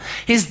desire.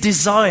 His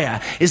desire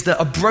is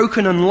that a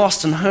broken and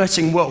lost and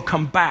hurting world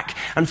come back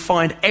and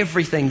find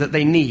everything that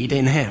they need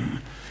in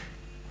him.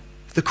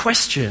 The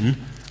question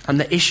and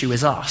the issue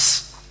is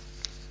us.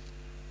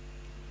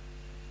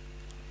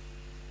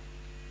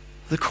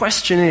 The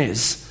question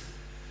is,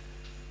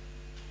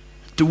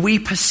 do we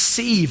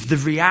perceive the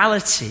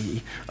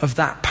reality of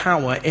that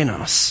power in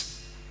us?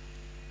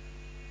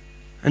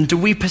 And do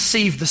we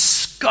perceive the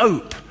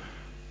scope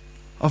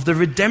of the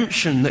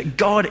redemption that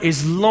God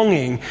is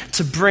longing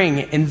to bring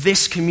in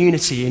this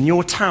community, in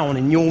your town,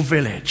 in your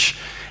village,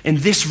 in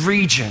this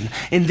region,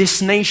 in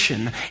this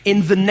nation,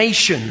 in the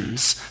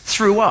nations,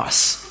 through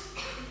us?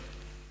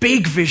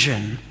 Big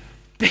vision,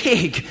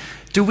 big.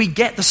 Do we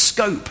get the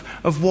scope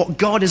of what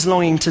God is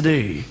longing to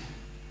do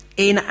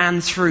in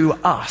and through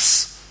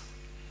us?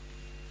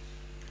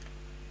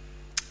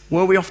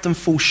 Where we often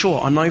fall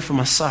short, I know for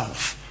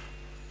myself,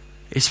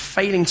 is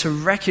failing to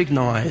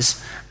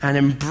recognize and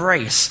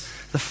embrace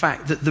the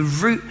fact that the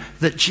route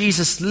that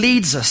Jesus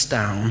leads us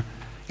down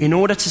in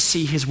order to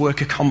see his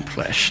work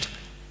accomplished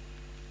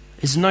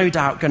is no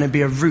doubt going to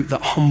be a route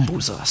that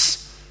humbles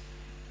us,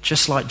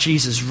 just like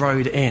Jesus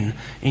rode in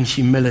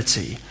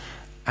humility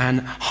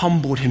and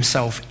humbled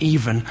himself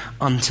even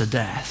unto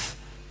death.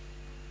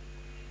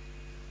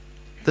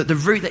 That the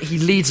route that he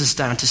leads us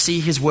down to see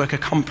his work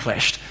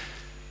accomplished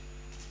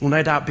will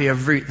no doubt be a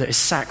route that is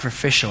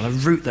sacrificial, a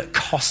route that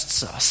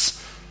costs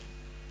us.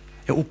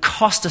 It will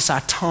cost us our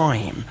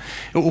time.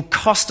 It will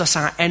cost us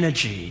our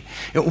energy.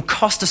 It will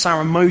cost us our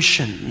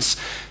emotions.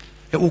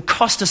 It will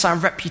cost us our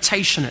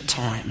reputation at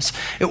times.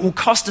 It will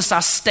cost us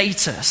our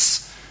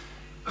status.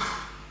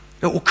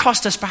 It will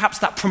cost us perhaps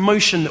that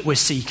promotion that we're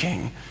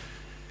seeking.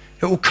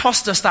 It will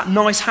cost us that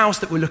nice house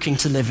that we're looking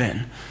to live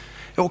in.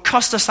 It will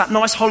cost us that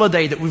nice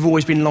holiday that we've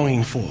always been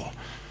longing for.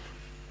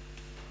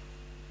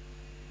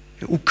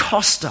 It will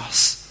cost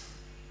us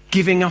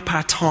giving up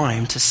our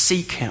time to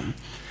seek him,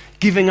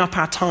 giving up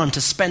our time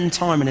to spend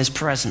time in his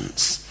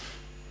presence.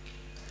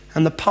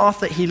 And the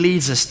path that he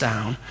leads us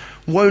down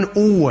won't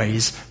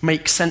always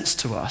make sense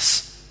to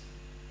us.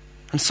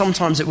 And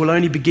sometimes it will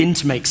only begin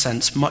to make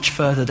sense much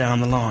further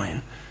down the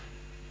line.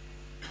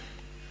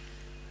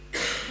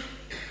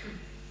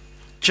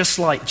 Just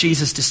like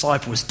Jesus'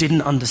 disciples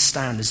didn't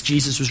understand as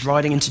Jesus was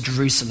riding into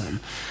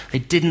Jerusalem, they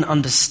didn't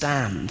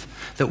understand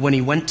that when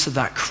he went to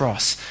that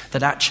cross,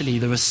 that actually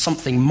there was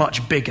something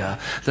much bigger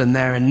than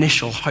their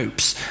initial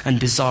hopes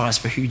and desires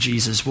for who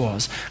Jesus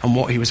was and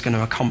what he was going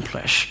to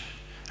accomplish.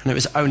 And it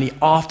was only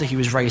after he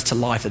was raised to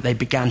life that they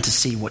began to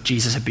see what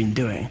Jesus had been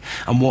doing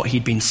and what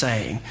he'd been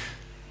saying.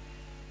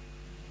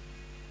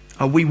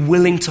 Are we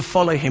willing to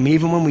follow him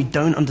even when we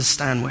don't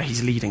understand where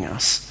he's leading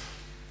us?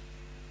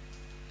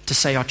 To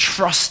say, I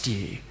trust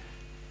you.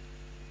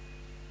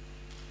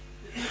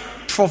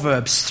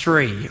 Proverbs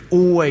 3,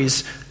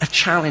 always a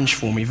challenge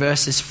for me.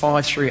 Verses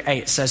 5 through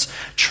 8 says,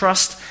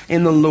 trust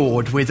in the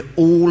Lord with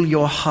all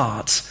your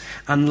heart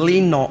and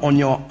lean not on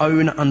your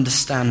own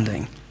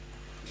understanding.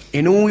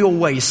 In all your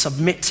ways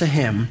submit to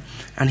him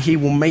and he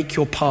will make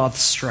your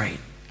paths straight.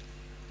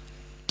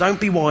 Don't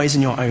be wise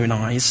in your own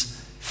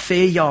eyes.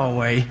 Fear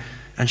Yahweh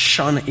and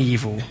shun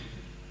evil.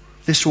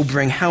 This will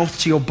bring health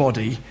to your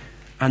body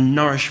and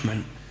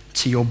nourishment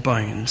to your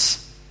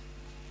bones.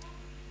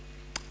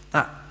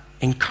 That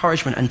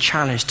encouragement and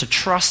challenge to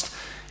trust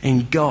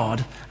in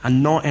God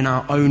and not in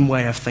our own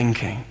way of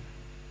thinking.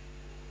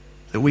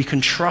 That we can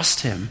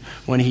trust him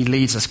when he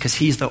leads us because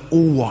he's the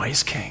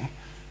all-wise king.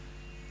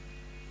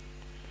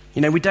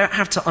 You know, we don't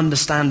have to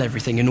understand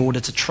everything in order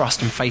to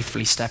trust and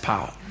faithfully step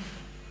out.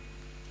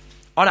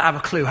 I don't have a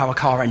clue how a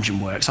car engine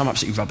works. I'm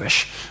absolutely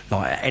rubbish.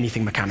 Like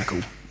anything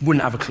mechanical.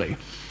 Wouldn't have a clue.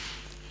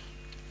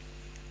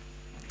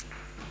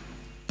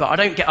 But I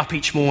don't get up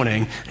each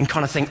morning and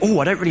kind of think, oh,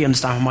 I don't really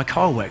understand how my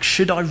car works.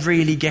 Should I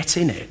really get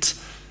in it?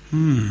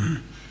 I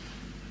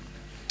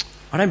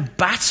don't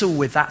battle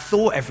with that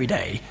thought every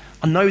day.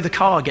 I know the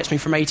car gets me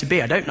from A to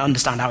B. I don't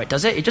understand how it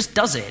does it. It just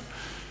does it.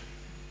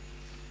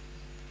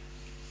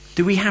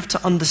 Do we have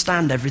to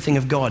understand everything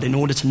of God in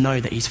order to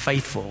know that he's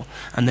faithful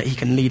and that he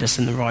can lead us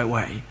in the right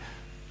way?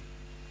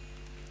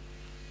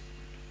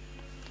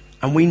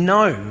 And we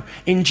know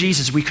in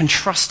Jesus we can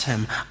trust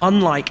him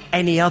unlike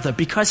any other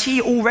because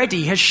he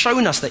already has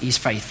shown us that he's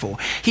faithful.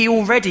 He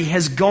already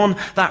has gone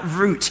that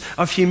route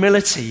of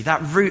humility,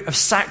 that route of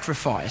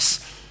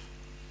sacrifice.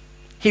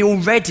 He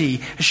already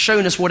has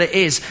shown us what it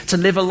is to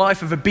live a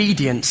life of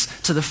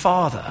obedience to the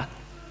Father,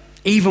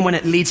 even when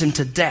it leads him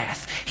to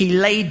death. He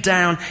laid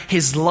down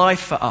his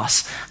life for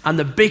us. And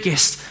the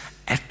biggest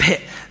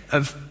bit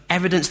of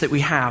evidence that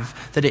we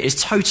have that it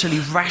is totally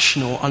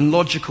rational and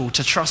logical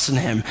to trust in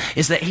him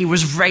is that he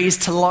was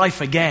raised to life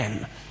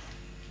again.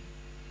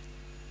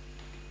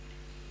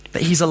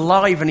 That he's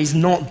alive and he's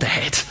not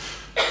dead.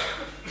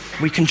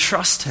 We can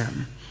trust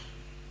him.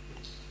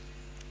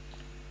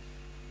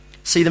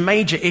 See, the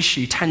major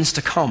issue tends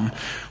to come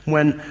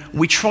when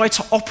we try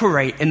to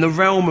operate in the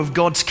realm of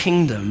God's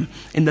kingdom,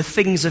 in the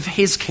things of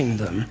his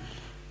kingdom,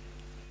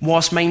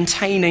 whilst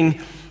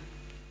maintaining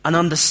an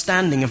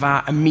understanding of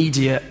our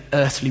immediate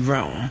earthly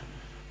realm.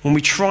 When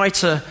we try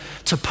to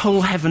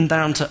pull heaven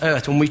down to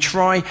earth, when we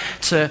try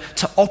to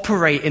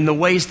operate in the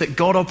ways that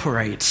God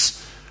operates,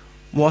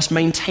 whilst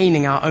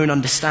maintaining our own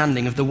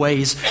understanding of the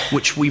ways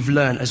which we've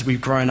learned as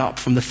we've grown up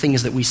from the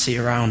things that we see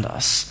around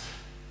us,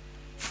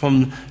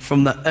 from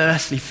the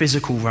earthly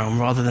physical realm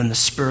rather than the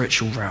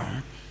spiritual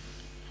realm.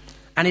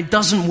 And it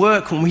doesn't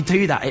work when we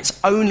do that. It's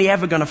only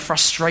ever going to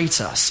frustrate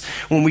us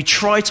when we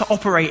try to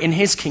operate in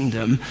his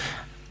kingdom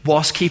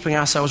whilst keeping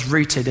ourselves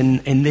rooted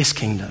in this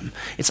kingdom.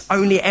 It's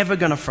only ever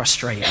going to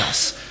frustrate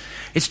us.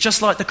 It's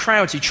just like the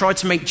crowds who tried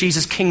to make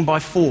Jesus king by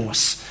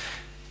force.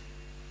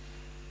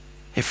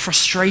 It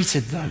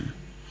frustrated them.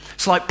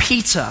 It's like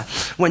Peter,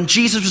 when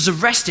Jesus was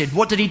arrested,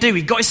 what did he do?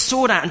 He got his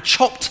sword out and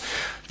chopped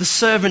the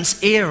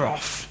servant's ear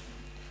off.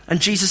 And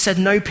Jesus said,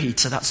 "No,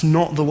 Peter, that's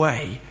not the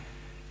way."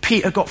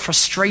 Peter got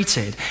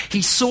frustrated.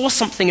 He saw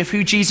something of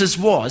who Jesus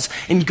was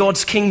in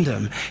God's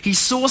kingdom. He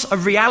saw a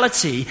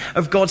reality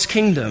of God's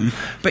kingdom,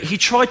 but he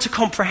tried to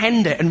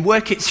comprehend it and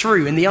work it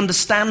through in the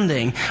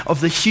understanding of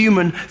the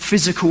human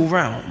physical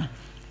realm.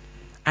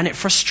 And it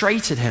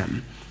frustrated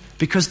him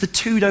because the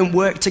two don't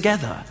work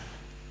together.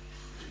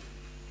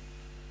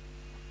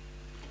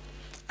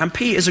 And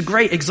Peter is a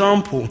great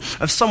example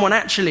of someone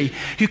actually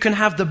who can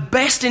have the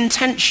best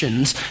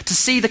intentions to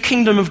see the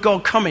kingdom of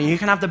God coming, who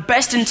can have the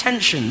best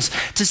intentions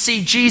to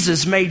see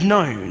Jesus made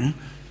known.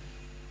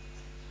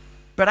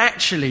 But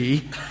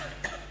actually,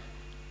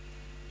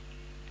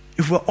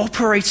 if we're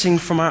operating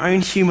from our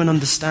own human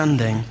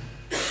understanding,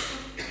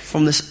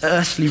 from this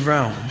earthly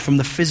realm, from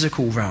the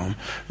physical realm,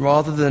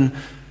 rather than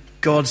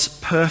God's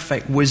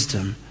perfect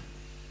wisdom,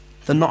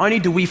 then not only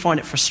do we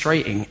find it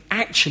frustrating,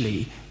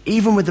 actually,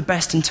 even with the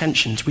best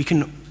intentions, we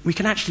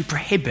can actually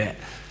prohibit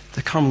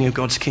the coming of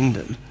God's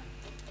kingdom.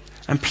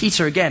 And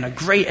Peter, again, a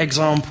great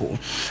example.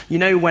 You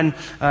know, when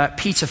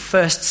Peter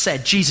first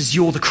said, "Jesus,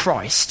 you're the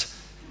Christ.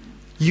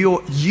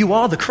 You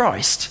are the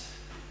Christ."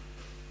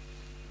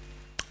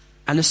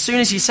 And as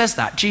soon as he says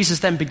that, Jesus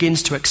then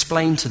begins to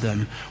explain to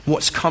them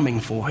what's coming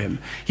for him.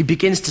 He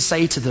begins to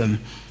say to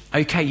them,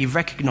 "Okay, you've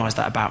recognized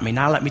that about me.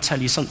 Now let me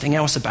tell you something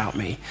else about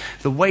me.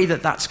 The way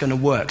that that's going to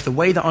work, the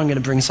way that I'm going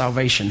to bring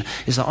salvation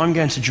is that I'm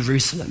going to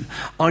Jerusalem.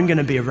 I'm going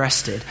to be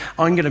arrested.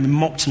 I'm going to be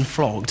mocked and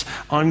flogged.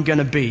 I'm going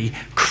to be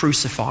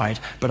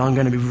crucified, but I'm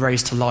going to be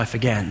raised to life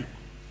again."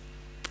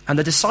 And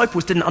the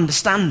disciples didn't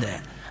understand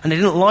it, and they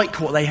didn't like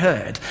what they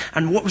heard.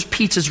 And what was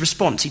Peter's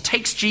response? He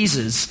takes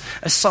Jesus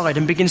aside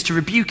and begins to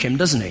rebuke him,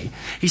 doesn't he?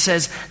 He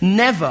says,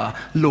 "Never,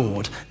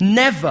 Lord,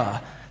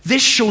 never.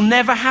 This shall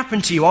never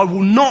happen to you. I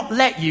will not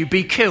let you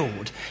be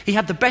killed." He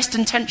had the best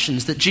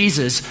intentions that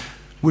Jesus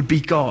would be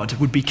God,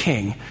 would be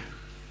king.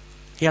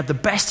 He had the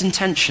best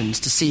intentions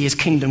to see his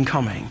kingdom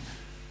coming.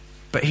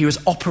 But he was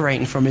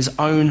operating from his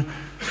own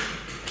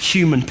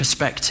human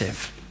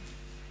perspective.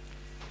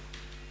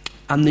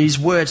 And these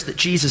words that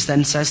Jesus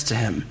then says to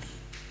him,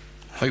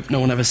 hope no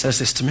one ever says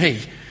this to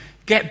me,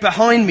 "Get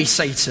behind me,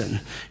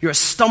 Satan. You're a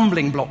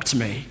stumbling block to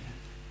me."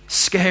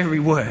 Scary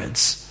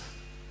words.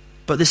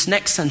 But this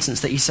next sentence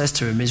that he says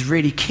to him is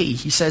really key.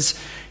 He says,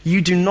 "You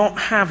do not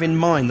have in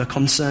mind the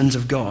concerns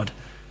of God,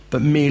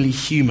 but merely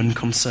human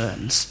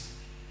concerns."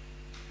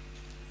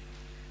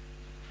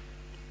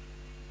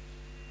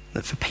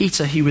 That for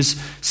Peter, he was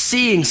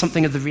seeing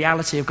something of the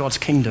reality of God's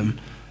kingdom,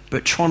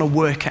 but trying to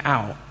work it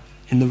out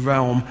in the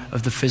realm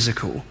of the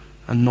physical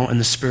and not in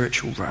the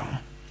spiritual realm.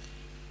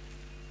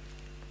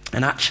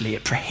 And actually,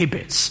 it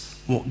prohibits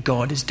what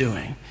God is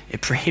doing.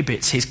 It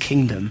prohibits his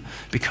kingdom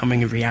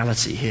becoming a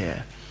reality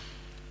here.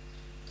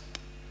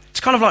 It's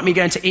kind of like me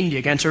going to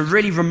India, going to a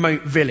really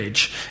remote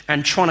village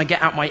and trying to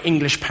get out my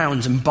English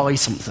pounds and buy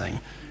something.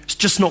 It's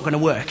just not going to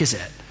work, is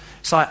it?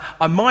 It's like,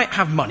 I might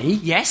have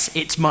money, yes,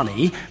 it's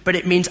money, but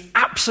it means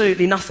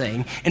absolutely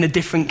nothing in a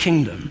different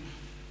kingdom.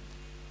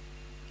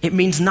 It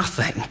means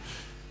nothing.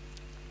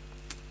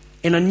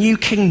 In a new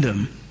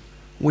kingdom,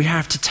 we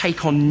have to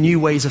take on new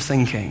ways of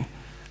thinking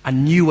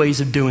and new ways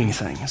of doing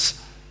things.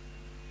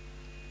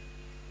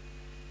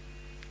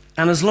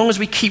 And as long as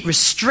we keep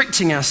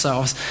restricting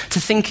ourselves to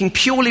thinking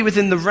purely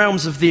within the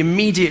realms of the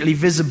immediately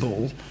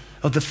visible,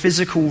 of the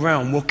physical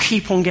realm, we'll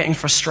keep on getting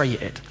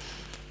frustrated.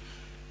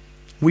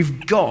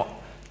 We've got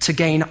to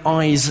gain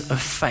eyes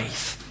of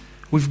faith.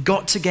 We've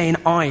got to gain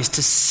eyes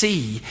to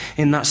see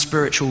in that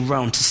spiritual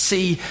realm, to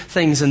see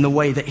things in the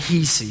way that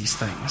he sees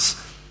things.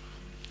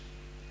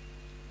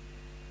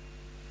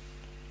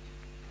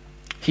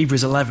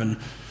 Hebrews 11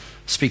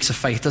 speaks of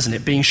faith, doesn't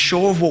it? Being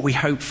sure of what we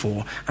hope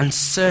for and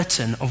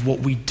certain of what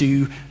we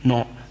do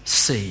not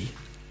see.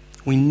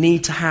 We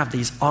need to have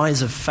these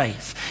eyes of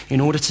faith in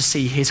order to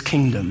see his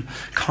kingdom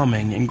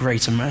coming in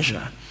greater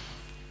measure.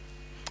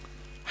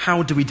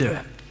 How do we do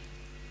it?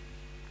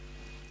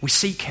 We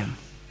seek him.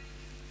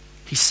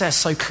 He says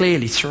so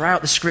clearly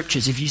throughout the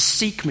scriptures, if you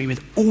seek me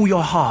with all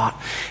your heart,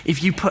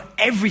 if you put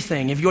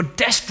everything, if you're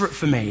desperate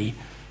for me,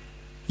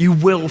 you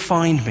will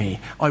find me.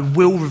 I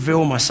will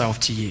reveal myself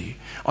to you.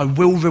 I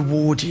will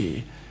reward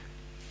you.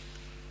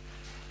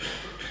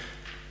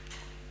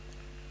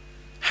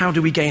 How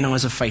do we gain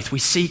eyes of faith? We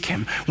seek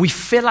him. We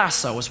fill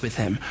ourselves with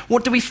him.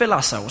 What do we fill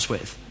ourselves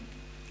with?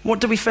 What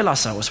do we fill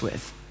ourselves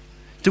with?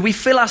 Do we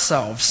fill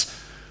ourselves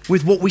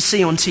with what we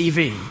see on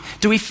TV?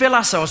 Do we fill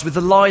ourselves with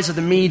the lies of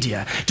the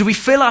media? Do we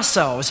fill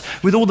ourselves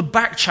with all the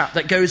backchat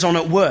that goes on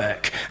at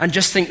work and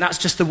just think that's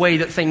just the way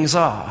that things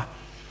are?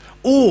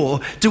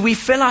 Or do we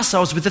fill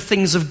ourselves with the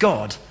things of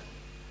God?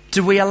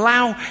 Do we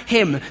allow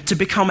him to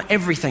become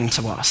everything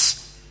to us?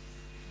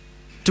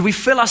 Do we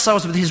fill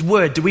ourselves with his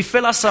word? Do we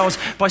fill ourselves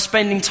by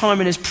spending time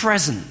in his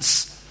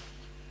presence?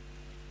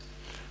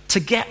 To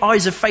get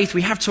eyes of faith,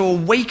 we have to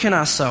awaken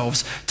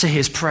ourselves to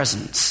his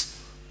presence.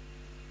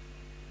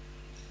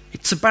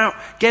 It's about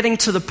getting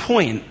to the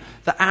point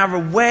that our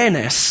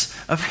awareness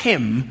of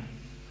him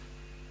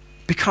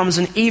becomes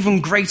an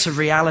even greater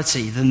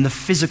reality than the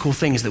physical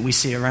things that we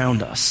see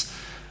around us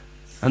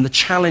and the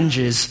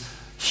challenges,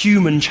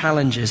 human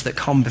challenges that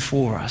come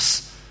before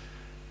us.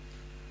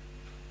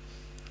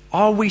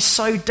 Are we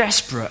so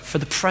desperate for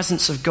the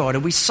presence of God? Are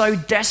we so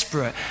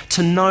desperate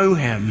to know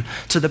him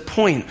to the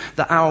point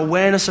that our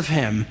awareness of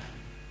him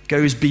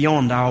goes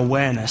beyond our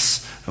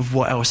awareness of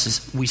what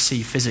else we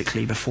see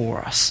physically before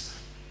us?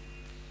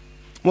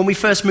 When we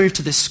first moved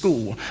to this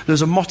school, there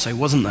was a motto,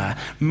 wasn't there?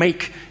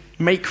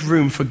 Make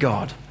room for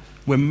God.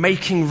 We're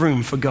making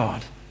room for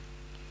God.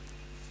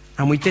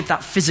 And we did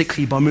that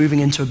physically by moving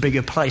into a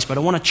bigger place. But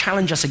I want to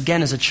challenge us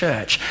again as a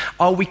church.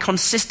 Are we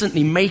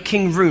consistently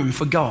making room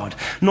for God?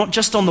 Not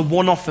just on the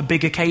one-off for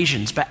big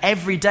occasions, but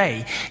every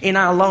day in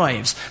our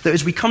lives. That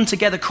as we come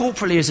together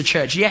corporately as a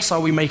church, yes,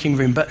 are we making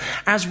room? But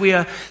as we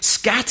are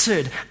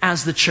scattered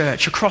as the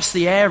church across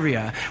the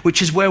area,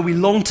 which is where we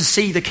long to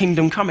see the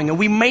kingdom coming, are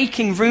we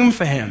making room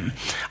for him?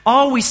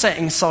 Are we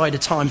setting aside a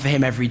time for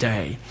him every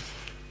day?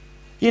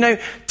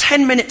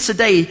 10 minutes a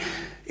day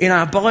in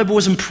our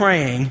Bibles and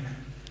praying,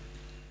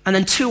 and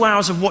then 2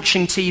 hours of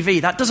watching TV.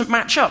 That doesn't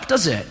match up,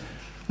 does it?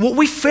 What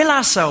we fill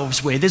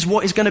ourselves with is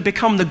what is going to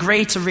become the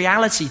greater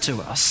reality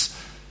to us.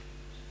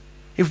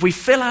 If we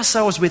fill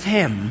ourselves with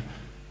him,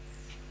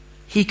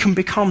 he can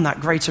become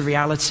that greater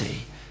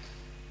reality.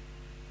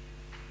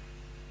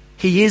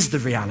 He is the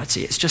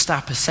reality. It's just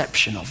our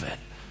perception of it.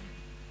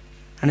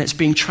 And it's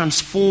being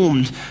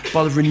transformed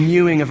by the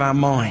renewing of our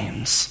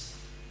minds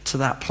to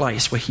that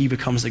place where he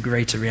becomes the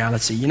greater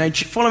reality.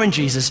 Following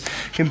Jesus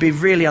can be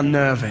really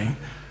unnerving.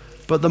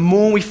 But the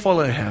more we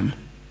follow him,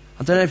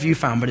 I don't know if you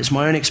found, but it's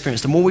my own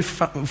experience, the more we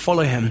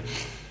follow him,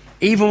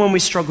 even when we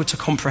struggle to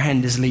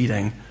comprehend his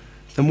leading,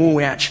 the more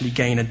we actually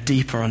gain a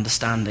deeper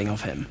understanding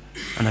of him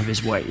and of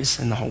his ways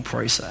in the whole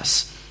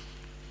process.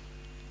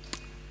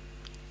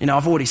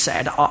 I've already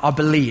said, I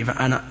believe,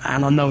 and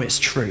I know it's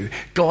true.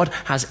 God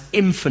has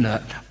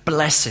infinite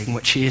blessing,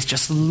 which he is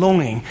just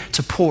longing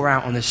to pour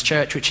out on this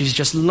church, which he's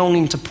just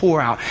longing to pour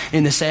out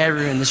in this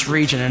area, in this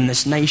region, in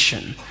this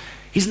nation.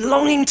 He's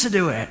longing to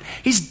do it.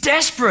 He's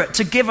desperate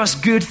to give us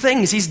good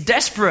things. He's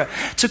desperate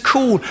to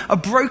call a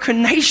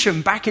broken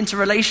nation back into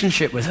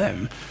relationship with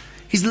him.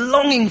 He's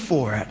longing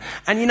for it.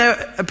 And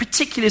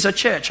particularly as a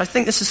church, I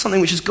think this is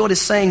something which God is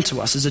saying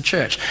to us as a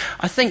church.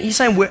 I think he's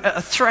saying we're at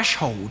a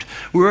threshold.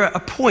 We're at a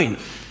point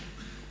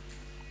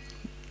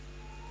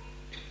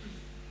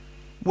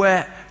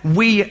where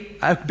we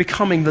are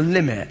becoming the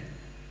limit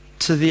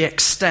to the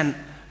extent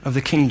of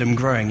the kingdom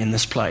growing in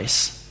this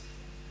place.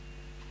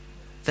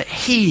 That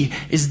he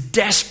is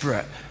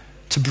desperate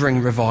to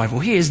bring revival.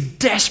 He is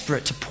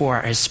desperate to pour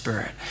out his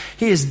spirit.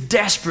 He is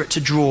desperate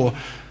to draw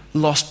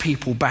lost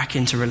people back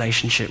into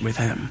relationship with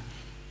him.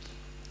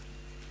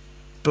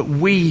 But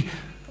we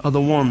are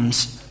the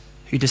ones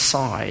who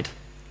decide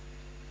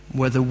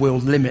whether we'll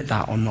limit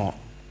that or not.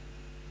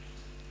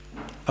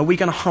 Are we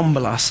going to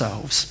humble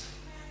ourselves?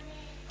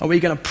 Are we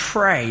going to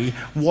pray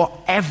are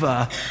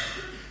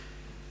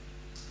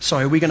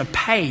we going to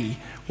pay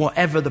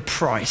whatever the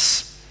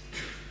price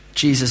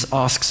Jesus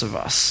asks of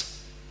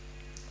us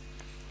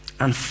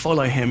and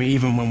follow him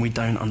even when we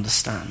don't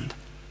understand?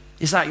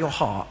 Is that your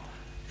heart?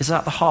 Is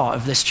that the heart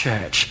of this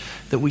church,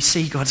 that we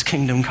see God's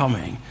kingdom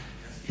coming?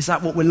 Is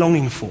that what we're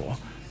longing for?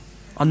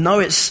 I know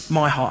it's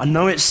my heart. I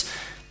know it's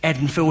Ed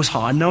and Phil's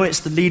heart. I know it's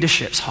the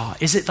leadership's heart.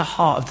 Is it the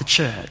heart of the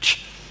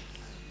church,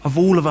 of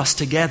all of us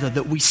together,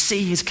 that we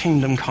see his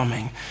kingdom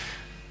coming?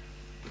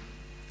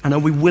 And are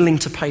we willing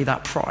to pay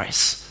that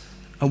price?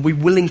 Are we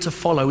willing to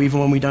follow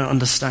even when we don't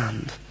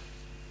understand?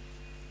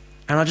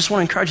 And I just want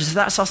to encourage us, if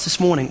that's us this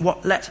morning,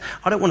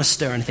 I don't want to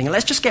stir anything.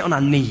 Let's just get on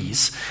our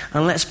knees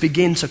and let's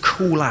begin to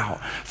call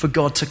out for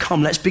God to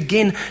come. Let's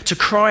begin to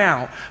cry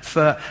out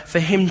for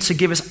him to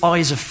give us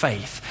eyes of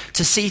faith,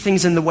 to see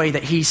things in the way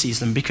that he sees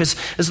them. Because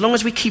as long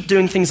as we keep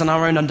doing things on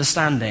our own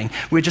understanding,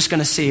 we're just going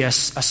to see a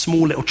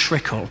small little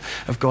trickle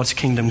of God's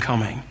kingdom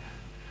coming.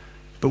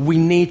 But we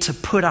need to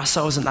put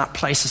ourselves in that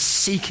place of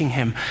seeking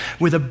him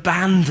with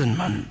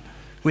abandonment,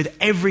 with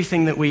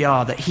everything that we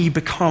are, that he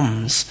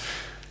becomes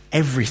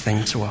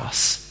everything to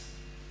us.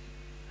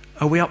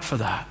 Are we up for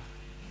that?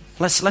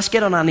 Let's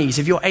get on our knees.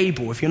 If you're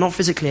able, if you're not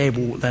physically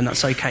able, then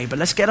that's okay. But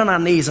let's get on our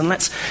knees and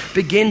let's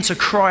begin to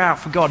cry out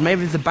for God.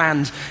 Maybe the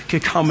band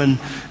could come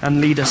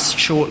and lead us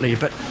shortly.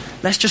 But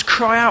Let's just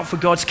cry out for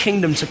God's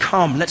kingdom to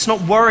come. Let's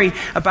not worry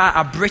about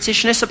our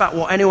Britishness, about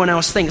what anyone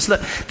else thinks.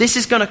 Look, this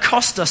is going to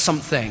cost us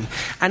something.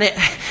 And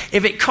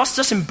if it costs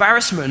us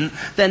embarrassment,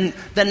 then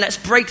let's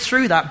break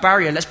through that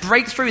barrier. Let's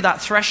break through that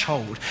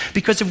threshold.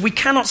 Because if we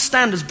cannot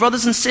stand as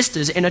brothers and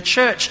sisters in a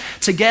church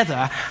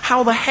together,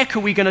 how the heck are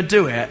we going to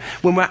do it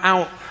when we're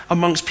out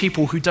amongst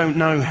people who don't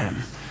know him?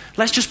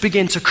 Let's just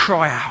begin to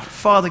cry out.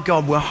 Father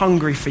God, we're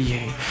hungry for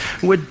you.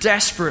 We're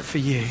desperate for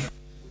you.